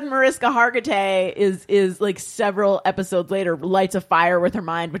of a sudden, Mariska Hargitay is like several episodes later lights a fire with her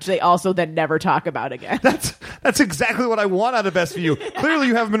mind, which they also then never talk about again. That's exactly what I want out of Best View. Clearly,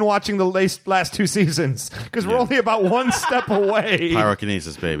 you haven't been watching the last 2 seasons because we're only about one step away.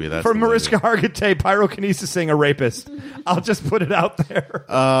 Pyrokinesis, baby. That's from Mariska Hargitay pyrokinesising a rapist. I'll just put it out there.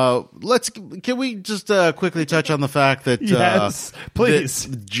 Can we just quickly touch on the fact that yes, please.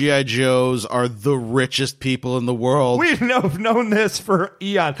 G.I. Joes are the richest people in the world. We've known this for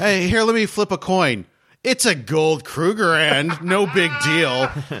eons. Hey, here, let me flip a coin. It's a gold Krugerrand. No big deal.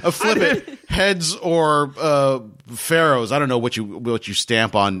 Flip it. Heads or pharaohs. I don't know what you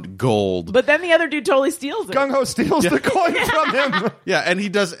stamp on gold. But then the other dude totally steals it. Gung Ho steals the coin from him. Yeah, and he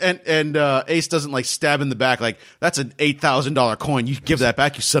does, and Ace doesn't like stab in the back like that's an $8,000 coin. You give that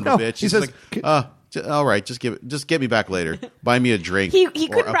back, you son of a bitch. He says, like, all right, just get me back later. Buy me a drink. He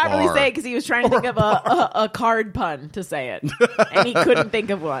couldn't properly say it because he was trying to think of a card pun to say it, and he couldn't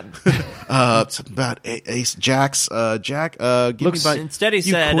think of one. Something about Ace Jack. Give me my, instead he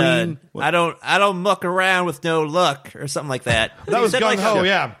said, I don't muck around with no luck or something like that. That was Gung Ho.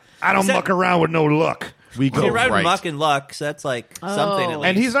 Yeah, I don't muck around with no luck. We go right. Muck and luck, so that's like something at least.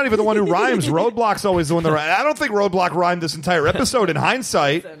 And he's not even the one who rhymes. Roadblock's always the one that rhymes. I don't think Roadblock rhymed this entire episode in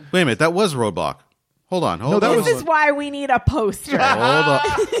hindsight. Wait a minute, that was Roadblock. Hold on. This is why we need a poster. Hold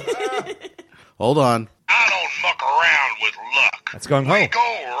on. I don't muck around with luck. That's Gung Ho. We go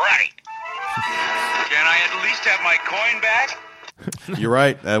right. Can I at least have my coin back? You're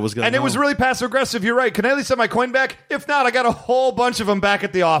right. That was Gung Ho. And it was really passive aggressive. You're right. Can I at least have my coin back? If not, I got a whole bunch of them back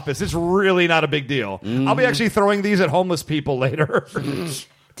at the office. It's really not a big deal. I'll be actually throwing these at homeless people later.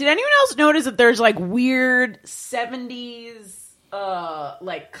 Did anyone else notice that there's like weird 70s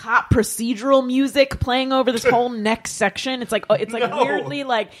like cop procedural music playing over this whole next section? It's like weirdly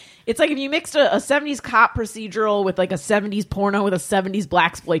like it's like if you mixed a 70s cop procedural with like a 70s porno with a 70s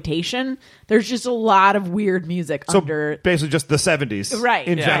blaxploitation. There's just a lot of weird music under basically just the 70s, right?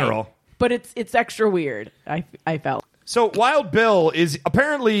 In general, but it's extra weird. I felt. So Wild Bill is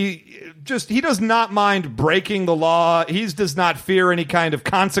apparently he does not mind breaking the law. He does not fear any kind of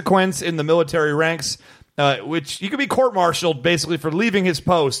consequence in the military ranks. Which he could be court-martialed basically for leaving his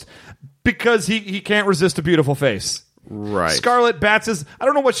post because he can't resist a beautiful face. Right. Scarlet bats his... I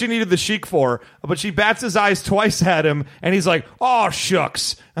don't know what she needed the Sheik for, but she bats his eyes twice at him, and he's like, "Oh,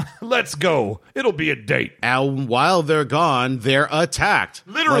 shucks. Let's go. It'll be a date." And while they're gone, they're attacked.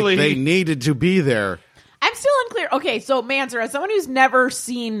 Literally. Like they needed to be there. I'm still unclear. Okay, so Mansour, as someone who's never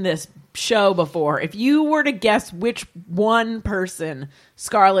seen this show before, if you were to guess which one person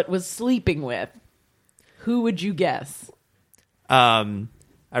Scarlet was sleeping with, who would you guess? I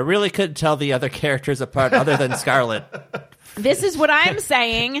really couldn't tell the other characters apart other than Scarlet. This is what I'm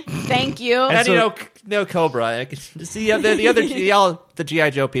saying. Thank you. And so, Cobra. I could see the G.I.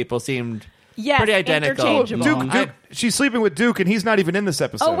 Joe people seemed pretty identical. Interchangeable. Duke, she's sleeping with Duke, and he's not even in this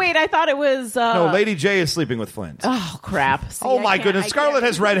episode. Oh, wait, I thought it was... No, Lady J is sleeping with Flint. Oh, crap. See, oh, my goodness. Scarlet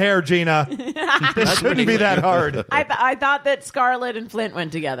has red hair, Gina. This shouldn't be that hard. I thought that Scarlet and Flint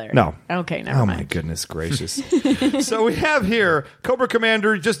went together. No. Okay, never mind. Oh, my goodness gracious. So we have here, Cobra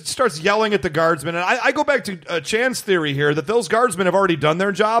Commander just starts yelling at the guardsmen. And I go back to Chan's theory here that those guardsmen have already done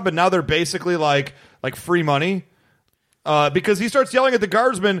their job, and now they're basically like free money. Because he starts yelling at the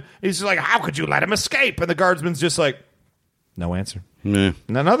guardsman. He's just like, "How could you let him escape?" And the guardsman's just like, no answer. Nah.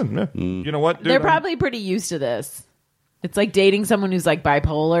 Nothing. Nah. You know what, dude? They're probably pretty used to this. It's like dating someone who's like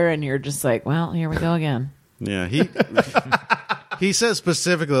bipolar, and you're just like, well, here we go again. Yeah, he says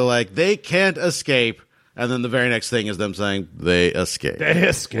specifically like they can't escape, and then the very next thing is them saying they escape. They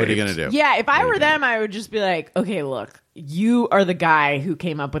escape. What are you gonna do? Yeah, if I were them, I would just be like, okay, look, you are the guy who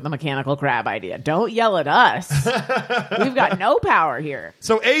came up with the mechanical crab idea. Don't yell at us. We've got no power here.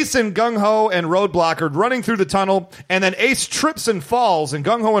 So Ace and Gung Ho and Roadblock are running through the tunnel, and then Ace trips and falls, and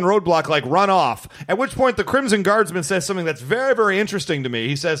Gung Ho and Roadblock run off. At which point the Crimson Guardsman says something that's very, very interesting to me.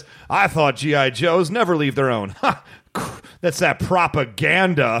 He says, "I thought G.I. Joes never leave their own." That's that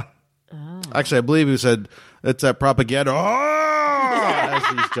propaganda. Actually, I believe he said it's that propaganda. Oh! as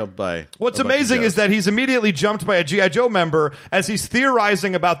he's jumped by. What's amazing is that he's immediately jumped by a G.I. Joe member as he's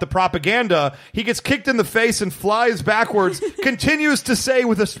theorizing about the propaganda. He gets kicked in the face and flies backwards, continues to say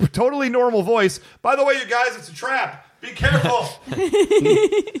with a totally normal voice, by the way, you guys, it's a trap. Be careful.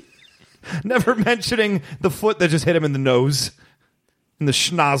 Never mentioning the foot that just hit him in the nose, in the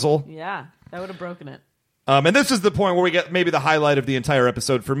schnozzle. Yeah, that would have broken it. And this is the point where we get maybe the highlight of the entire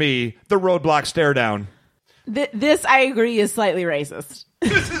episode for me, the roadblock stare down. This, I agree, is slightly racist.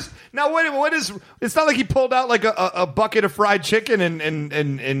 Now, what is... It's not like he pulled out like a bucket of fried chicken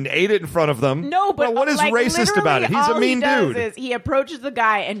and ate it in front of them. No, but what is like, racist about it? He's a mean dude. Is he approaches the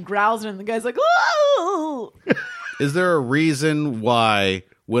guy and growls, and the guy's like, "Ooh!" Is there a reason why,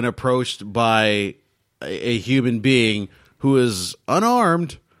 when approached by a human being who is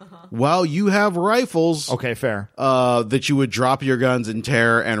unarmed, while you have rifles, okay, fair, that you would drop your guns in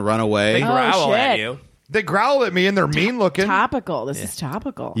terror and run away? They growl at shit. you. They growl at me and they're mean looking. Topical. This is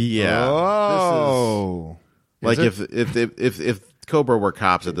topical. Yeah. Oh. This is, like if Cobra were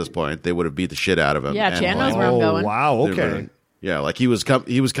cops at this point, they would have beat the shit out of him. Yeah, Chan knows where I'm going. Wow, okay. Yeah, like he was coming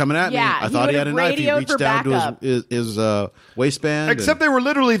at me. Yeah, I thought he had a knife. He reached down backup. to his waistband. Except they were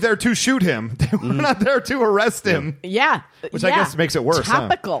literally there to shoot him. They were not there to arrest him. Yeah. Which I guess makes it worse.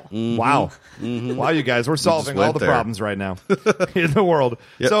 Topical. Huh? Wow. Wow, you guys. We're solving all the problems right now in the world.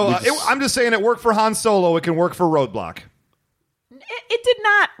 Yep, so I'm just saying it worked for Han Solo. It can work for Roadblock. It did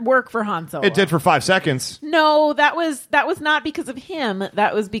not work for Han Solo. It did for 5 seconds. No, that was not because of him.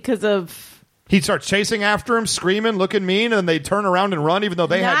 That was because of... He starts chasing after him, screaming, looking mean, and they turn around and run even though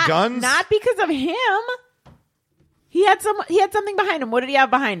they had guns? Not because of him. He had something behind him. What did he have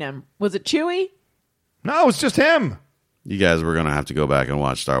behind him? Was it Chewie? No, it's just him. You guys were going to have to go back and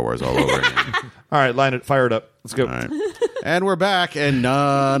watch Star Wars all over again. All right, fire it up. Let's go. All right. And we're back, and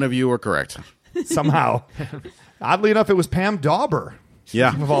none of you were correct. Somehow. Oddly enough, it was Pam Dauber.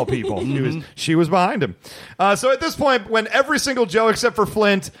 Yeah. Of all people. She was behind him. So at this point, when every single Joe except for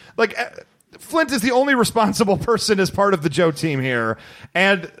Flint, Flint is the only responsible person as part of the Joe team here.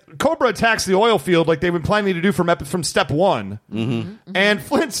 And Cobra attacks the oil field like they've been planning to do from step one. Mm-hmm. And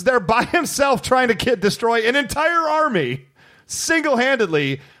Flint's there by himself trying to destroy an entire army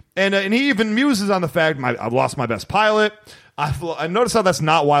single-handedly. And he even muses on the fact, I've lost my best pilot. I notice how that's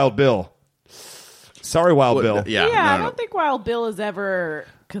not Wild Bill. Sorry, Wild Bill. Yeah, I don't think Wild Bill is ever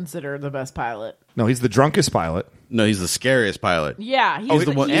considered the best pilot. No, he's the drunkest pilot. No, he's the scariest pilot. Yeah, he's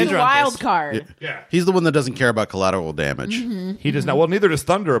the and wild card. Yeah. He's the one that doesn't care about collateral damage. Mm-hmm. He does not. Well, neither does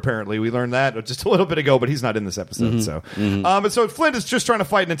Thunder, apparently. We learned that just a little bit ago, but he's not in this episode. So, But so Flint is just trying to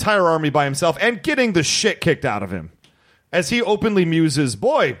fight an entire army by himself and getting the shit kicked out of him. As he openly muses,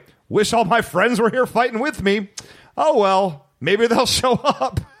 boy, wish all my friends were here fighting with me. Oh, well, maybe they'll show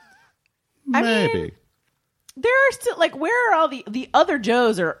up. Maybe. There are still, where are all the other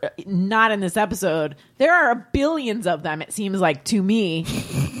Joes are not in this episode? There are billions of them, it seems like, to me,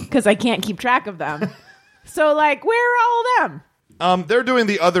 because I can't keep track of them. So, where are all of them? They're doing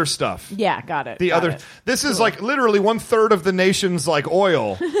the other stuff. Yeah, got it. This is literally 1/3 of the nation's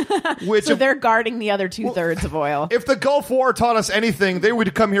oil. Which so they're guarding the other 2/3 of oil. If the Gulf War taught us anything, they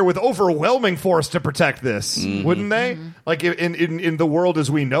would come here with overwhelming force to protect this, wouldn't they? In the world as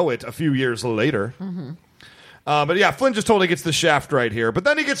we know it a few years later. Mm-hmm. But yeah, Flint just totally gets the shaft right here. But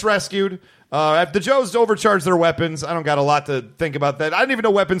then he gets rescued. If the Joes overcharge their weapons, I don't got a lot to think about that. I didn't even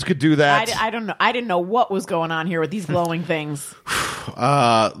know weapons could do that. I don't know. I didn't know what was going on here with these glowing things.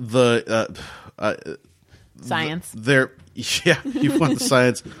 Science. You want the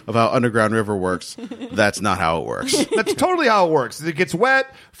science of how Underground River works. That's not how it works. That's totally how it works. It gets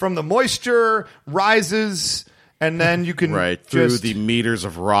wet from the moisture, rises... And then you can through the meters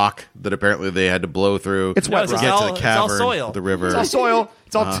of rock that apparently they had to blow through. It's wet to get to the cavern, it's all soil. The river. It's all soil.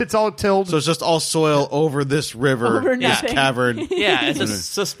 It's all tilled. So it's just all soil over this river, this cavern. Yeah, it's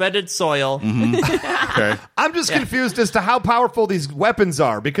just suspended soil. Okay. I'm just confused as to how powerful these weapons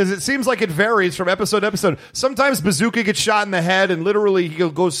are because it seems like it varies from episode to episode. Sometimes Bazooka gets shot in the head and literally he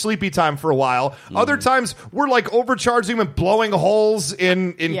goes sleepy time for a while. Other times we're overcharging them and blowing holes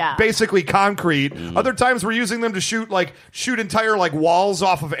in basically concrete. Other times we're using them to shoot entire walls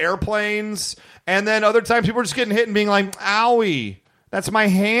off of airplanes. And then other times people are just getting hit and being like, owie. That's my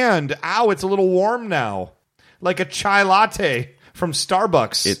hand. Ow, it's a little warm now. Like a chai latte from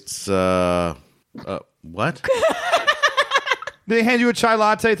Starbucks. It's, what? They hand you a chai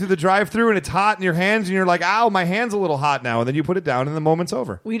latte through the drive-thru and it's hot in your hands and you're like, ow, my hand's a little hot now. And then you put it down and the moment's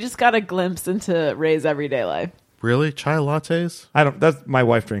over. We just got a glimpse into Ray's everyday life. Really? Chai lattes? That's my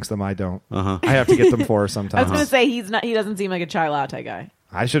wife drinks them. I don't. I have to get them for her sometimes. I was going to say he doesn't seem like a chai latte guy.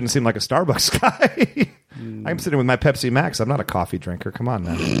 I shouldn't seem like a Starbucks guy. I'm sitting with my Pepsi Max. I'm not a coffee drinker. Come on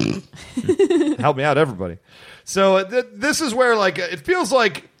now. Help me out, everybody. So this is where it feels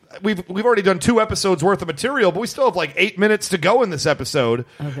like we've already done 2 episodes worth of material, but we still have 8 minutes to go in this episode.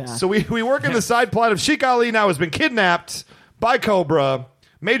 Okay. So we work in the side plot of Sheik Ali now has been kidnapped by Cobra.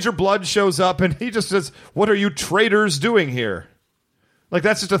 Major Blood shows up and he just says, "What are you traitors doing here?"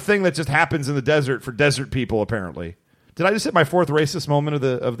 That's just a thing that just happens in the desert for desert people, apparently. Did I just hit my 4th racist moment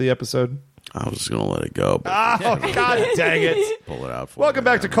of the episode? I was going to let it go. Oh, God dang it. Pull it out for Welcome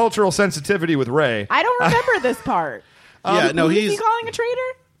back to Cultural Sensitivity with Ray. I don't remember this part. He's he calling a traitor?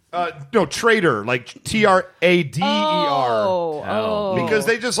 No, traitor, TRADER. Oh. Because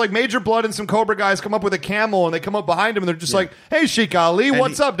they just Major Blood and some Cobra guys come up with a camel and they come up behind him and they're just "Hey, Sheik Ali,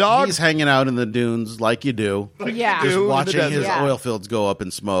 what's up, dog?" He's hanging out in the dunes like you do. Just watching his oil fields go up in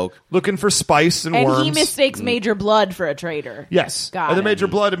smoke. Looking for spice and worms. And he mistakes Major Blood for a traitor. Yes. And the Major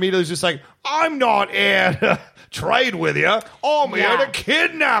Blood immediately is just "I'm not here to trade with you. I'm here to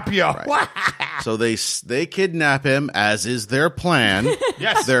kidnap you." Right. So they kidnap him, as is their plan.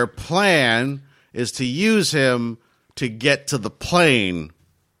 Yes. Their plan is to use him to get to the plane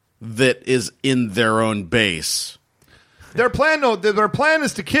that is in their own base. Their plan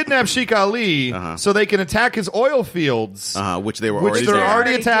is to kidnap Sheik Ali so they can attack his oil fields, which they're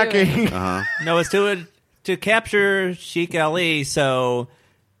already attacking. No, it's to capture Sheik Ali so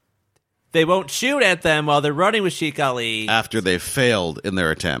they won't shoot at them while they're running with Sheik Ali. After they failed in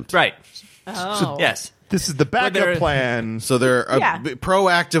their attempt. Right. Oh. Yes. This is the backup plan. So they're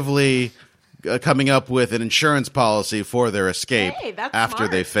proactively coming up with an insurance policy for their escape after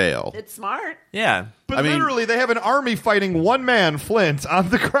smart. they fail. It's smart. Yeah. But literally, they have an army fighting one man, Flint, on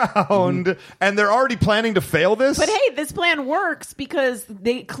the ground, and they're already planning to fail this? But hey, this plan works because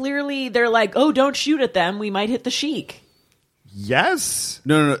they're like, "Oh, don't shoot at them. We might hit the Sheik." Yes?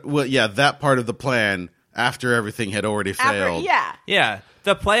 No. Well, yeah, that part of the plan after everything had already failed. Yeah.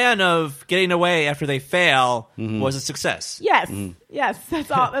 The plan of getting away after they fail was a success. Yes. Yes.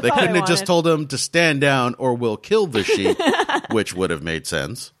 That's all. They couldn't have just told him to stand down or we'll kill the Sheik, which would have made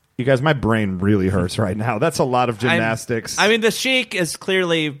sense. You guys, my brain really hurts right now. That's a lot of gymnastics. The Sheik is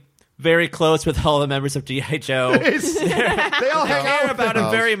clearly very close with all the members of G.I. Joe. They all care about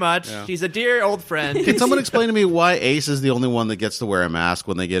him very much. Yeah. He's a dear old friend. Can someone explain to me why Ace is the only one that gets to wear a mask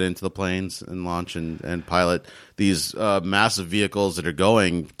when they get into the planes and launch and pilot these massive vehicles that are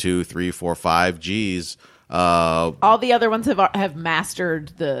going 2, 3, 4, 5 Gs? All the other ones have mastered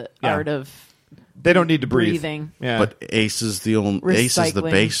the art of. They don't need to breathing. Yeah. But Ace is the only. Ace is the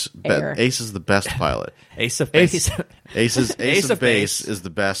base. Ace is the best pilot. Ace of Base. Ace of Base is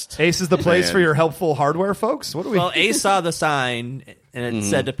the best. Ace is the place for your helpful hardware folks. What do we? Well, Ace saw the sign and it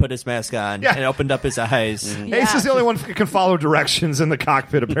said to put his mask on and opened up his eyes. Ace is the only one who can follow directions in the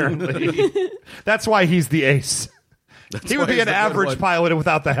cockpit. Apparently, that's why he's the Ace. He would be an average pilot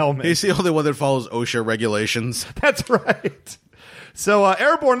without the helmet. He's the only one that follows OSHA regulations. That's right. So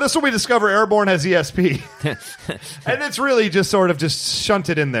Airborne, this is when we discover Airborne has ESP. And it's really just sort of just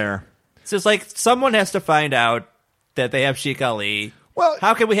shunted in there. So it's like someone has to find out that they have Sheik Ali. Well,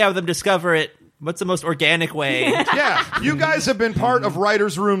 how can we have them discover it? What's the most organic way? Yeah, you guys have been part of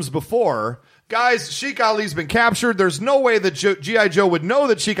writers' rooms before. Guys, Sheik Ali's been captured. There's no way that G.I. Joe would know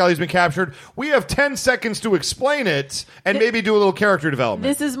that Sheik Ali's been captured. We have 10 seconds to explain it and maybe do a little character development.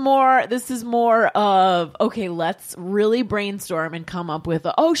 This is more of, okay, let's really brainstorm and come up with,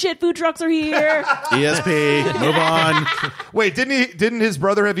 oh shit, food trucks are here. ESP, move on. Wait, didn't his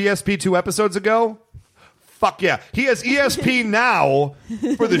brother have ESP 2 episodes ago? Fuck yeah. He has ESP now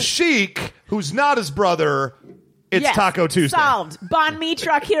for the Sheik, who's not his brother. It's Taco Tuesday. Solved. Banh Mi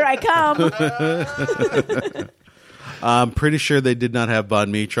truck, here I come. I'm pretty sure they did not have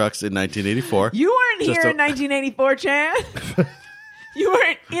banh mi trucks in 1984. You weren't here in 1984, Chan. You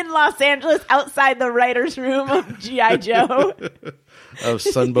weren't in Los Angeles outside the writer's room of G.I. Joe. Of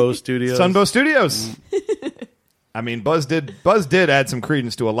Sunbow Studios. Sunbow Studios. I mean, Buzz did add some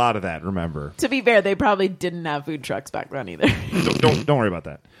credence to a lot of that, remember. To be fair, they probably didn't have food trucks back then either. Don't worry about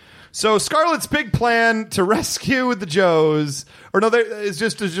that. So Scarlett's big plan to rescue the Joes, is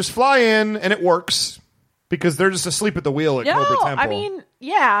just to fly in, and it works because they're just asleep at the wheel at Cobra Temple. I mean,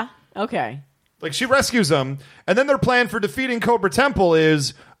 yeah, okay. Like she rescues them, and then their plan for defeating Cobra Temple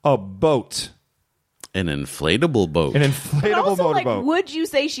is a boat, an inflatable boat, but also, motorboat. Would you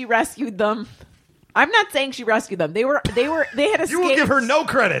say she rescued them? I'm not saying she rescued them. They had escaped. You will give her no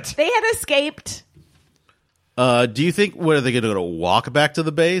credit. They had escaped. Do you think, what are they going to walk back to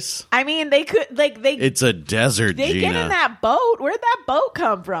the base? I mean, they could, It's a desert, They Gina. get in that boat. Where'd that boat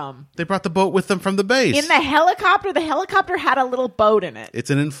come from? They brought the boat with them from the base. In the helicopter had a little boat in it. It's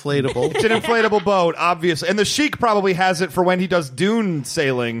an inflatable. It's an inflatable boat, obviously. And the Sheik probably has it for when he does dune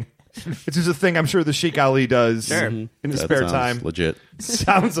sailing. Which is a thing I'm sure the Sheik Ali does in his That spare sounds time. legit.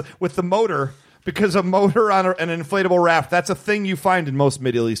 Sounds with the motor. Because a motor on an inflatable raft, that's a thing you find in most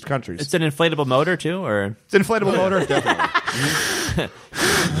Middle East countries. It's an inflatable motor, too? Or It's an inflatable motor? Definitely.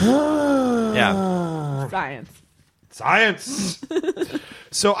 yeah. Science.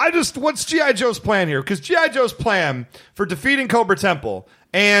 So what's G.I. Joe's plan here? Because G.I. Joe's plan for defeating Cobra Temple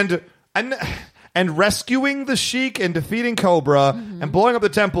and rescuing the Sheik and defeating Cobra and blowing up the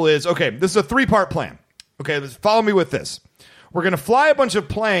temple is, okay, this is a 3-part plan. Okay, follow me with this. We're going to fly a bunch of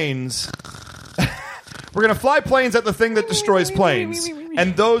planes... We're going to fly planes at the thing that destroys planes.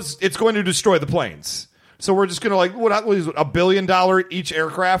 And it's going to destroy the planes. So we're just going to, what is it, $1 billion each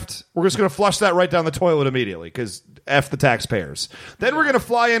aircraft? We're just going to flush that right down the toilet immediately because F the taxpayers. Then we're going to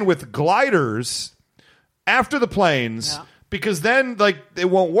fly in with gliders after the planes because then, it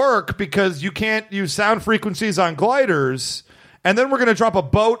won't work because you can't use sound frequencies on gliders. And then we're going to drop a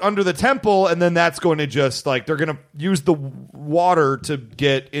boat under the temple, and then that's going to just, they're going to use the water to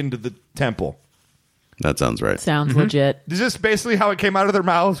get into the temple. That sounds right. Sounds legit. Is this basically how it came out of their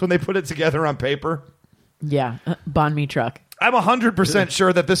mouths when they put it together on paper? Yeah. Bond me truck. I'm 100%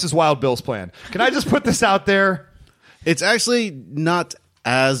 sure that this is Wild Bill's plan. Can I just put this out there? It's actually not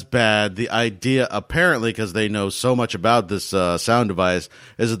as bad. The idea, apparently, because they know so much about this sound device,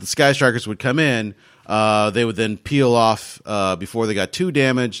 is that the Sky Strikers would come in. They would then peel off before they got too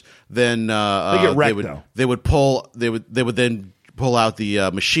damaged. Then they get wrecked, though. They would then pull out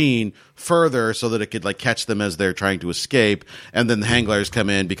the machine further so that it could catch them as they're trying to escape, and then the hang gliders come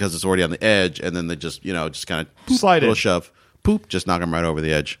in because it's already on the edge, and then they just kind of slide little it, shove, poop, just knock them right over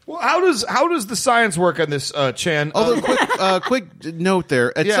the edge. Well, how does the science work on this, Chan? Although, quick note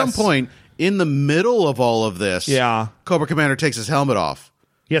there, at some point in the middle of all of this, Cobra Commander takes his helmet off.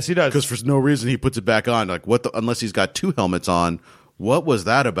 Yes, he does, because for no reason he puts it back on. Unless he's got 2 helmets on. What was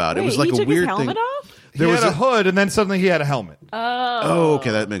that about? Wait, it was like he a took weird his helmet thing. Off? He had a hood, and then suddenly he had a helmet. Oh,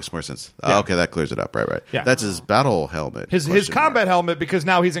 okay, that makes more sense. Yeah. Okay, that clears it up. Right. Yeah. That's his battle helmet. His combat helmet, because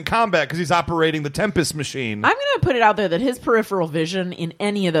now he's in combat because he's operating the Tempest machine. I'm going to put it out there that his peripheral vision in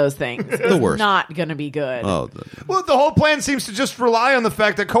any of those things is not going to be good. Oh, well, the whole plan seems to just rely on the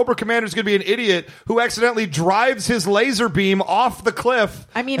fact that Cobra Commander is going to be an idiot who accidentally drives his laser beam off the cliff.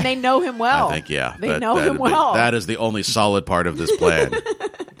 I mean, they know him well. I think, They know him well. That is the only solid part of this plan.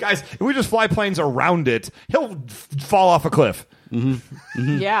 Guys, if we just fly planes around it, he'll fall off a cliff.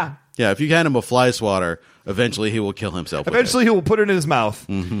 Yeah. Yeah, if you hand him a fly swatter, eventually he will kill himself. Eventually he will put it in his mouth,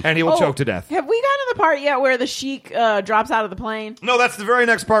 and he will choke to death. Have we gotten to the part yet where the Sheik drops out of the plane? No, that's the very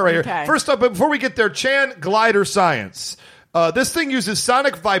next part right Okay. here. First up, but before we get there, Chan glider science. This thing uses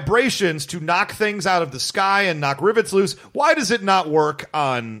sonic vibrations to knock things out of the sky and knock rivets loose. Why does it not work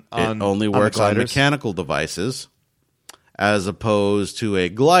on it only works on mechanical devices, as opposed to a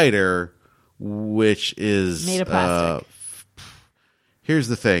glider, which is made of plastic. Here's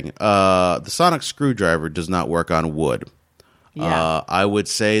the thing: the sonic screwdriver does not work on wood. Yeah. I would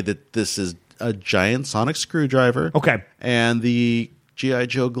say that this is a giant sonic screwdriver. Okay, and the G.I.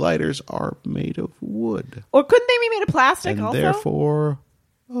 Joe gliders are made of wood, or couldn't they be made of plastic? And also, therefore,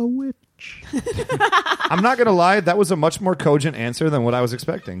 a witch. I'm not going to lie, that was a much more cogent answer than what I was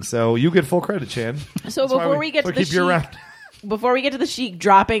expecting. So you get full credit, Chan. So before we get to the Sheik, before we get to the Sheik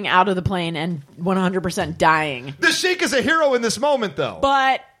dropping out of the plane and 100% dying, the Sheik is a hero in this moment, though.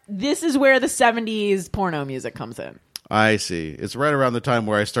 But this is where the 70s porno music comes in. I see. It's right around the time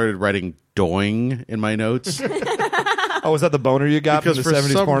where I started writing "doing" in my notes. Oh, was that the boner you got because from the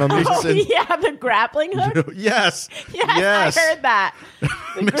 70s porno music? Oh, yeah, the grappling hook? Yes. Yes, I heard that.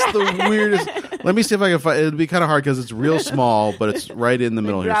 It's the weirdest. Let me see if I can find it. It'd be kind of hard because it's real small, but it's right in the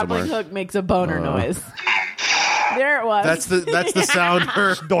middle here somewhere. The grappling hook makes a boner noise. There it was. That's the sound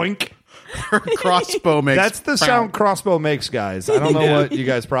her doink. Her crossbow makes. That's the sound crossbow makes, guys. I don't know what you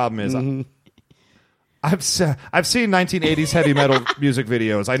guys' problem is. Mm-hmm. I've seen 1980s heavy metal music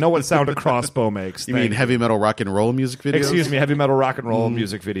videos. I know what sound a crossbow makes. You mean heavy metal rock and roll music videos? Excuse me, heavy metal rock and roll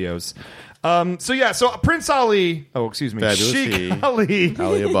music videos. So Prince Ali. Oh, excuse me, Sheik Ali.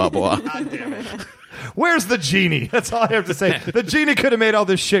 Ali Ababa. God damn it. Where's the genie? That's all I have to say. The genie could have made all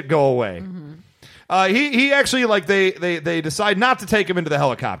this shit go away. Mm-hmm. He actually they decide not to take him into the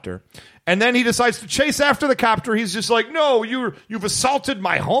helicopter. And then he decides to chase after the copter. He's just like, no, you've assaulted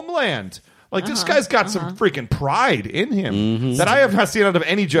my homeland. Like, this guy's got some freaking pride in him that I have not seen out of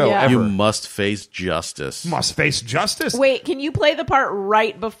any Joe ever. You must face justice. Must face justice? Wait, can you play the part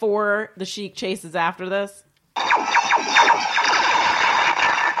right before the Sheik chases after this?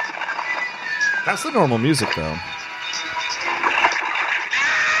 That's the normal music, though. Oh,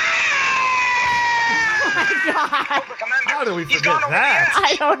 my God. How do we forget that?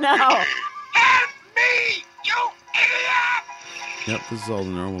 I don't know. Help me, you idiot! Yep, this is all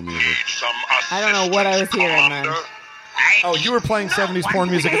the normal music. I don't know what I was hearing then. Oh, you were playing 70s porn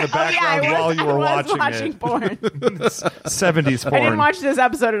music in the background while you were watching it. Porn. 70s porn. I didn't watch this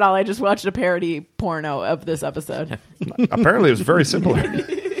episode at all. I just watched a parody porno of this episode. Apparently, it was very similar.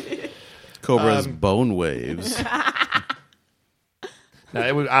 Cobra's bone waves. Now,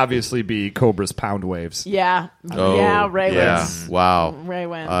 it would obviously be Cobra's pound waves. Yeah. Oh, yeah, Ray yeah. wins. Wow. Ray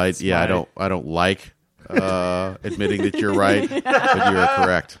wins. I don't like admitting that you're right, but you are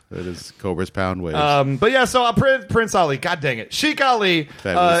correct. It is Cobra's pound waves. But yeah, so Prince Ali, god dang it. Sheik Ali.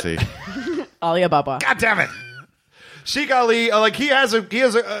 Fabulously. Ali Ababa. God damn it. Sheik Ali, he has a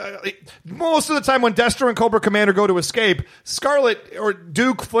most of the time when Destro and Cobra Commander go to escape, Scarlet or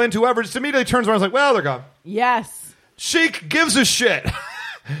Duke, Flint, whoever, just immediately turns around and is like, well, they're gone. Yes. Sheik gives a shit.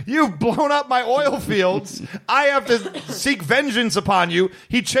 You've blown up my oil fields. I have to seek vengeance upon you.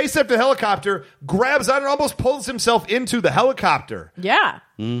 He chases up the helicopter, grabs on and almost pulls himself into the helicopter. Yeah.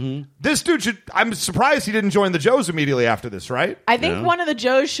 This dude I'm surprised he didn't join the Joes immediately after this, right? I think one of the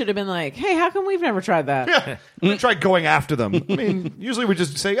Joes should have been like, hey, how come we've never tried that? Yeah. We tried going after them. I mean, usually we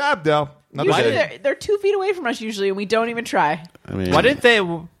just say, no. Usually they're 2 feet away from us usually, and we don't even try. I mean, Why didn't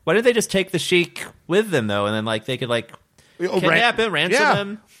they just take the Sheik with them though, and then they could kidnap him, ransom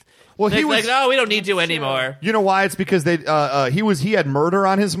him? Well, he was like, no, we don't need you anymore. You know why? It's because he had murder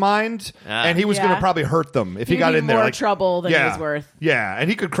on his mind, and he was going to probably hurt them if he got in there. More trouble than he was worth. Yeah, and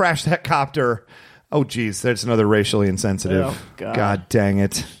he could crash that copter. Oh, geez, that's another racially insensitive. Oh, God dang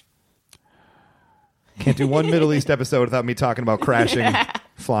it! Can't do one Middle East episode without me talking about crashing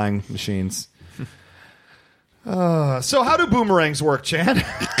flying machines. So how do boomerangs work, Chan?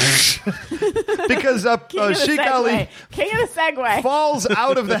 Because Sheik Ali King of the Segway falls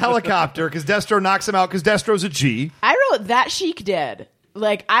out of the helicopter because Destro knocks him out because Destro's a G. I wrote that Sheik did.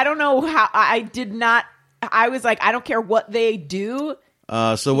 I don't know how. I did not. I was like, I don't care what they do.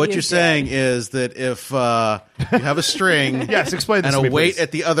 So what you're saying is that if you have a string yes, explain this and to me, a weight please.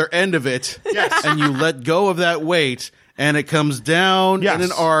 at the other end of it, yes, and you let go of that weight and it comes down in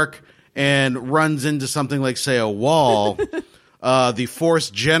an arc and runs into something like, say, a wall, the force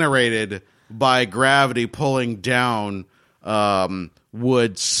generated by gravity pulling down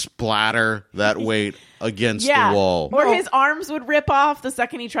would splatter that weight against the wall. Or his arms would rip off the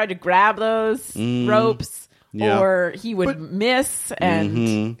second he tried to grab those ropes. Yeah. Or he would miss,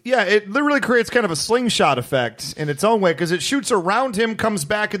 and yeah, it literally creates kind of a slingshot effect in its own way because it shoots around him, comes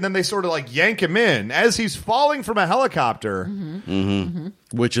back, and then they sort of yank him in as he's falling from a helicopter,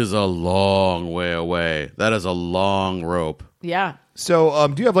 which is a long way away. That is a long rope. Yeah. So,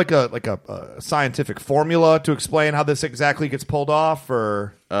 do you have a scientific formula to explain how this exactly gets pulled off,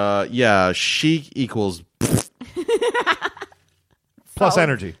 or? Yeah, Sheik equals. Plus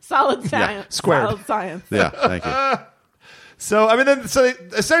energy. Solid science. Squared. Solid science. Yeah, thank you. So, I mean,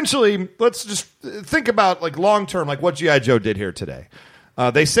 essentially, let's just think about, long term, what G.I. Joe did here today.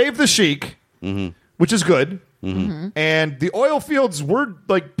 They saved the Sheik, which is good. And the oil fields were,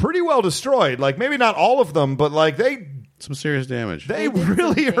 pretty well destroyed. Maybe not all of them, but, they... Some serious damage. They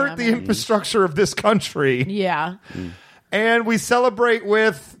really hurt the infrastructure of this country. Yeah. And we celebrate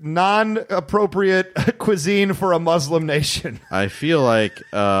with non-appropriate cuisine for a Muslim nation. I feel like,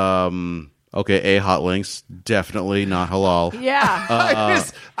 okay, hot links, definitely not halal. Yeah.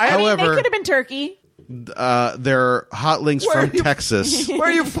 However, they could have been turkey. They're hot links from Texas. Where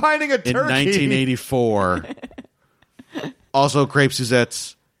are you finding a turkey? In 1984. Also, crepe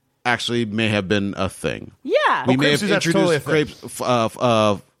Suzettes actually may have been a thing. Yeah. We may have introduced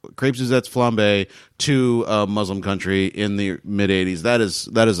crepe Suzette's flambe to a Muslim country in the mid 80s.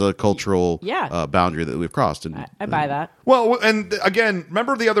 That is a cultural boundary that we've crossed. And I buy that. Well, and again,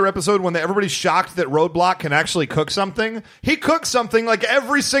 remember the other episode when everybody's shocked that Roadblock can actually cook something? He cooks something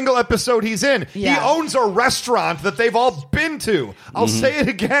every single episode he's in. Yeah. He owns a restaurant that they've all been to. I'll say it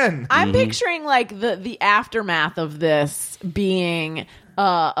again. I'm picturing the aftermath of this being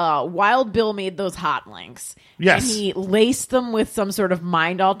Wild Bill made those hot links. Yes. And he laced them with some sort of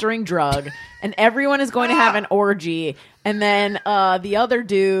mind-altering drug, and everyone is going to have an orgy. And then the other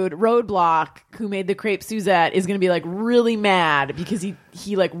dude, Roadblock, who made the crepe Suzette, is going to be really mad because he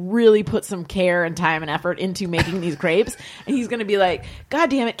really put some care and time and effort into making these crepes, and he's going to be like, "God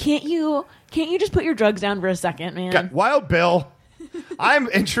damn it! Can't you Can't you just put your drugs down for a second, man? God, Wild Bill, I'm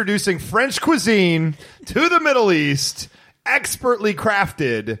introducing French cuisine to the Middle East, expertly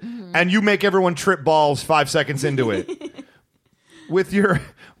crafted, and you make everyone trip balls 5 seconds into it with your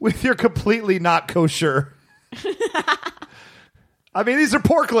completely not kosher. I mean, these are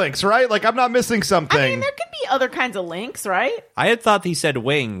pork links, right? Like, I'm not missing something. I mean, there could be other kinds of links, right? I had thought he said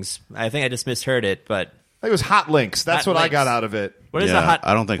wings. I think I just misheard it, but I think it was hot links. That's Hot what I links. got out of it. what is Yeah, a hot?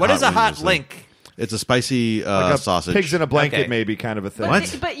 I don't think What hot is a wings hot is link? It's a spicy Like a sausage. pigs in a blanket, Okay. maybe kind of a thing.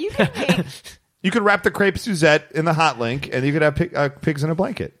 What? But you can make... You could wrap the crepe Suzette in the hot link, and you could have pigs in a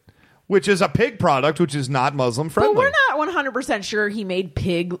blanket, which is a pig product, which is not Muslim friendly. But we're not 100% sure he made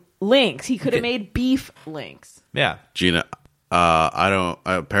pig links. He could have made beef links. Yeah. Gina, I don't.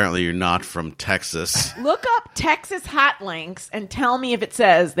 Apparently, you're not from Texas. Look up Texas hot links and tell me if it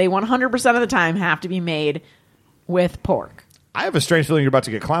says they 100% of the time have to be made with pork. I have a strange feeling you're about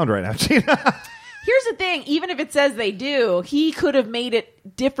to get clowned right now, Gina. Here's the thing. Even if it says they do, he could have made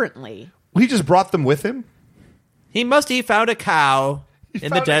it differently. He just brought them with him. He found a cow in the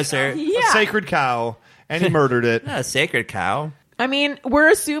found a desert. Yeah. A sacred cow, and he murdered it. Not a sacred cow. I mean, we're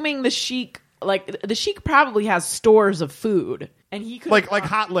assuming the sheik probably has stores of food. And he could like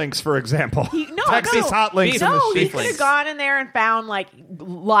hot links, for example. Texas hot links. Beef. in the No, he sheep. could have links. gone in there and found like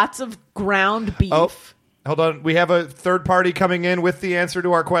lots of ground beef. Oh, hold on. We have a third party coming in with the answer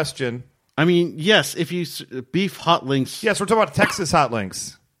to our question. I mean, yes, if you beef hot links Yes, we're talking about Texas hot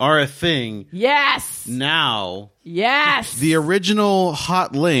links. are a thing Yes. now. Yes. The original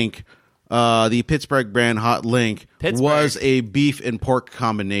hot link, the Pittsburgh brand hot link, Pittsburgh. was a beef and pork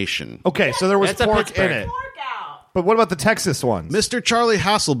combination. Okay, so there was That's a pork in Pittsburgh. it. Pork out. But what about the Texas ones? Mr. Charlie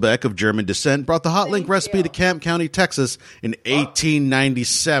Hasselbeck of German descent brought the hot link recipe to Camp County, Texas in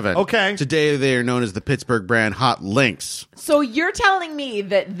 1897. Okay. Today they are known as the Pittsburgh brand hot links. So you're telling me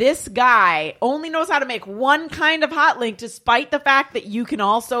that this guy only knows how to make one kind of hot link despite the fact that you can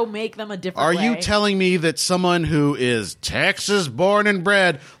also make them a different Are way? you telling me that someone who is Texas born and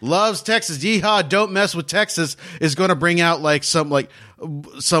bred, loves Texas, yeehaw, don't mess with Texas, is going to bring out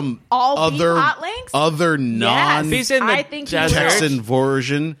some All beef other hot links? other non He's in the I think he desert. would. Texan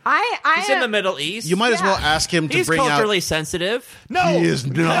version? He's in the Middle East. You might as well Yeah. ask him to He's bring culturally out. sensitive. No, He is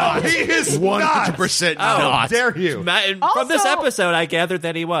not. No, he is 100% not. not. How dare you? From this Also- episode, I gathered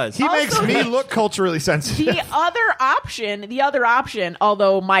that he was. He makes me look culturally sensitive. The other option,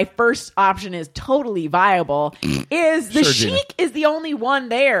 although my first option is totally viable, is the Sure, Gina. Sheik is the only one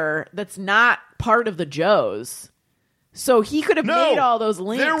there that's not part of the Joes. So he could have made all those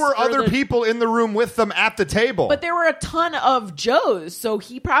links. There were for other the- people in the room with them at the table. But there were a ton of Joes, so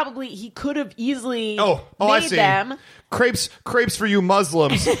he could have easily I made see. them. Crepes for you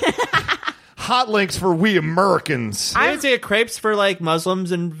Muslims. Hot links for we Americans. I would say crepes for like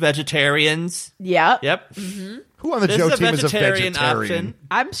Muslims and vegetarians. Yep. Yep. Who on the This Joe is a team is a vegetarian vegetarian? option.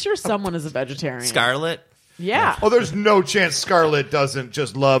 I'm sure someone is a vegetarian. Scarlet. Yeah. Oh, there's no chance Scarlett doesn't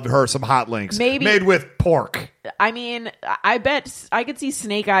just love her some hot links. Maybe- made with pork. I mean, I bet I could see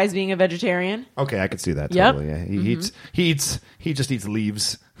Snake Eyes being a vegetarian. Okay, I could see that Yep. totally. Yeah. He just eats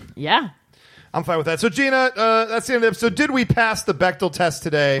leaves. Yeah. I'm fine with that. So Gina, that's the end of the episode. Did we pass the Bechdel test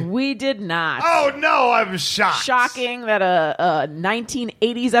today? We did not. Oh no, I'm shocked. Shocking that a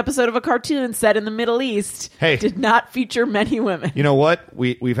 1980s episode of a cartoon set in the Middle East Hey. did not feature many women. You know what?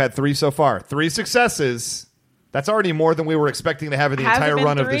 We've had 3 so far. 3 successes. That's already more than we were expecting to have in the Has it entire been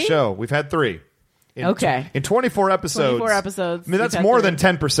run of the 3? show. We've had 3. Okay. In 24 episodes. 24 episodes. I mean, that's we've had more 3.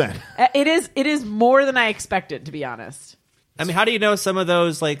 than 10%. It is more than I expected, to be honest. I mean, how do you know some of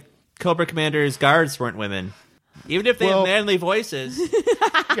those like Cobra Commander's guards weren't women? Even if they Well- have manly voices,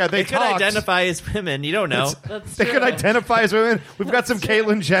 Yeah, they they could talked. identify as women. You don't know. They could identify as women. We've got some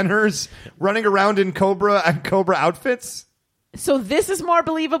Caitlyn Jenners running around in Cobra outfits. So this is more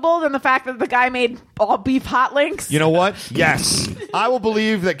believable than the fact that the guy made all beef hot links? You know what? Yes. I will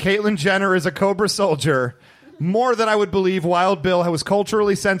believe that Caitlyn Jenner is a Cobra soldier more than I would believe Wild Bill was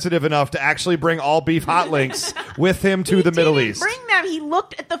culturally sensitive enough to actually bring all beef hot links with him to the Middle East. Bring them. He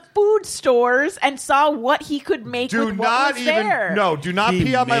looked at the food stores and saw what he could make Do with not what was even there. do not He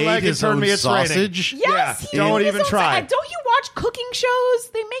pee on my made leg and his turn own me. It's raining. sausage? Yes, Yeah, don't made his even own try. sausage. Don't you watch cooking shows?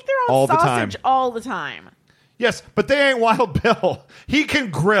 They make their own All the sausage time. all the time. Yes, but they ain't Wild Bill. He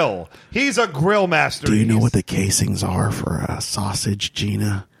can grill. He's a grill master. Do you know what the casings are for a sausage,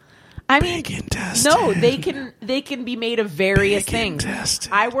 Gina? I mean, intestine. no, they can be made of various Big things.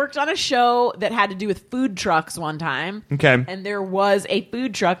 intestine. I worked on a show that had to do with food trucks one time. Okay. And there was a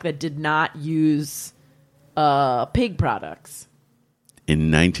food truck that did not use pig products.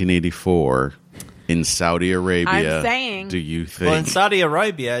 In 1984, In Saudi Arabia, I'm saying. do you think? Well, in Saudi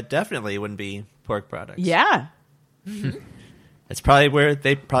Arabia, it definitely wouldn't be pork products. Yeah. It's probably where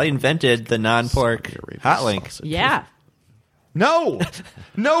they probably invented the non-pork hot link. Yeah. No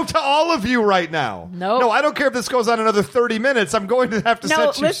to all of you right now. Nope. No, I don't care if this goes on another 30 minutes. I'm going to have to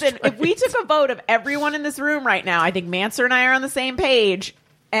set you listen, straight. if we took a vote of everyone in this room right now, I think Manser and I are on the same page,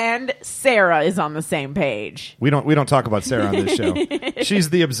 and Sarah is on the same page. We don't talk about Sarah on this show. She's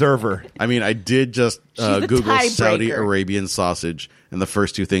the observer. I mean, I did just the Google Saudi tiebreaker. Arabian sausage, and the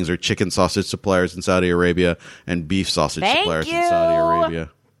first two things are chicken sausage suppliers in Saudi Arabia and beef sausage Thank suppliers you. in Saudi Arabia.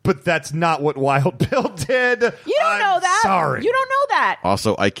 But that's not what Wild Bill did. You don't know that. Sorry. You don't know that.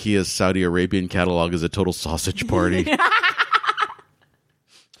 Also, IKEA's Saudi Arabian catalog is a total sausage party.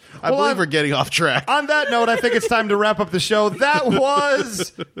 I believe we're getting off track. On that note, I think it's time to wrap up the show. That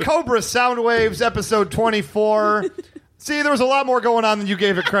was Cobra Soundwaves, episode 24. See, there was a lot more going on than you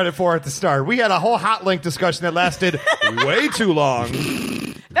gave it credit for at the start. We had a whole hot link discussion that lasted way too long.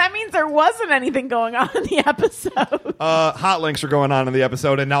 That means there wasn't anything going on in the episode. Hot links are going on in the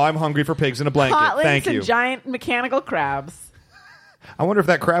episode, and now I'm hungry for pigs in a blanket. Hot links Thank you. and giant mechanical crabs. I wonder if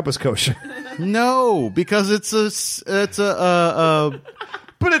that crab was kosher. No, because it's a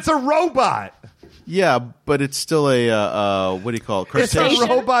But it's a robot. yeah, but it's still a what do you call it? It's Crustacean.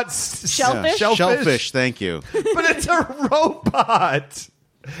 a robot. Shellfish? Shellfish. Thank you. But it's a robot.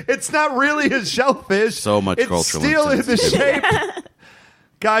 It's not really a shellfish. So much it's cultural still in the insensitivity. shape.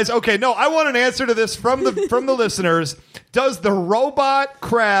 Guys, okay, no, I want an answer to this from the listeners. Does the robot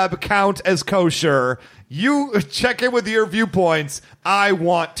crab count as kosher? You check in with your viewpoints. I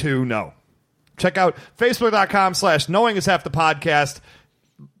want to know. Check out Facebook.com/knowingishalfthe-podcast.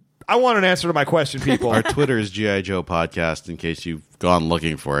 I want an answer to my question, people. Our Twitter is G.I. Joe Podcast in case you've gone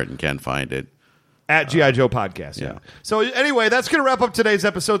looking for it and can't find it. At G.I. Joe Podcast. Yeah. So anyway, that's going to wrap up today's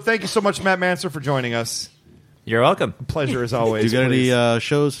episode. Thank you so much, Matt Manser, for joining us. You're welcome. Pleasure as always. Do you got please. any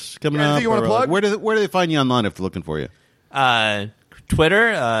shows coming Anything up? you wanna or, plug? Where do they find you online if they're looking for you? Twitter,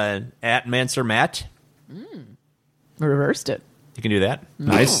 at Manser Matt. Reversed it. You can do that.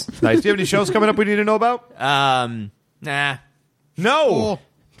 Nice. Do you have any shows coming up we need to know about? Nah. No.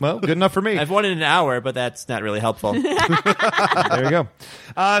 Well, good enough for me. I've won in an hour, but that's not really helpful. There you go.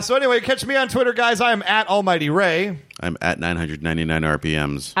 So anyway, catch me on Twitter, guys. I am at Almighty Ray. I'm at 999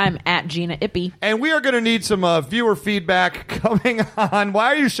 RPMs. I'm at Gina Ippy. And we are going to need some viewer feedback coming on.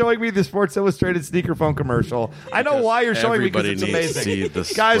 Why are you showing me the Sports Illustrated sneaker phone commercial? I know why you're showing me because it's Everybody needs to amazing. see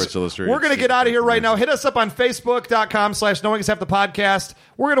the Guys, Sports Illustrated we're going to get sneaker out of here phone right now. commercial. Hit us up on Facebook.com/knowingishalfthe-podcast.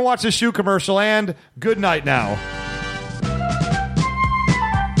 We're going to watch this shoe commercial, and good night now.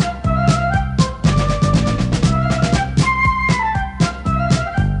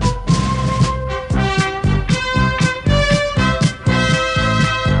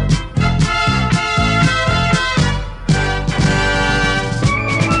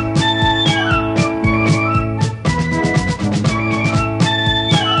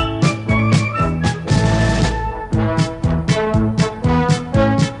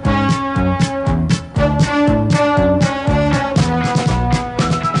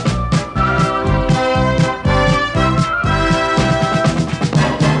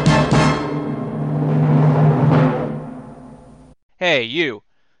 Hey, you.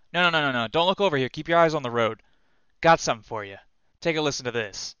 No. Don't look over here. Keep your eyes on the road. Got something for you. Take a listen to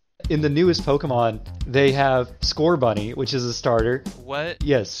this. In the newest Pokemon, they have Score Bunny, which is a starter. What?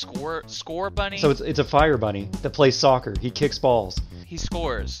 Yes. Score bunny? So it's a fire bunny that plays soccer. He kicks balls. He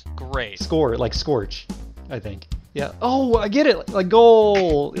scores. Great. Score, like Scorch, I think. Yeah. Oh, I get it. Like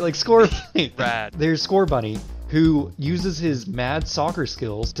goal. Like Score Bunny. Rad. There's Score Bunny, who uses his mad soccer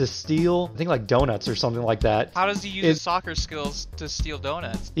skills to steal, I think, like donuts or something like that. How does he use his soccer skills to steal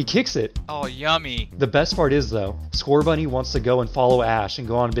donuts? He kicks it. Oh, yummy. The best part is, though, Score Bunny wants to go and follow Ash and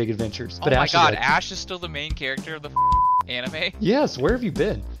go on big adventures. But Oh my Ash is god, like, Ash is still the main character of the anime? Yes, where have you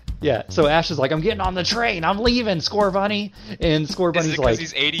been? Yeah, so Ash is like, I'm getting on the train, I'm leaving, Score Bunny. And Score Is Bunny's it because like,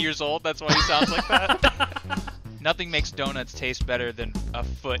 he's 80 years old? That's why he sounds like that? Nothing makes donuts taste better than a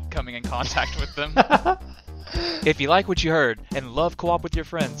foot coming in contact with them. If you like what you heard and love co-op with your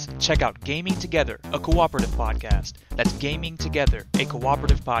friends, check out Gaming Together, a cooperative podcast. That's Gaming Together, a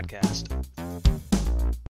cooperative podcast.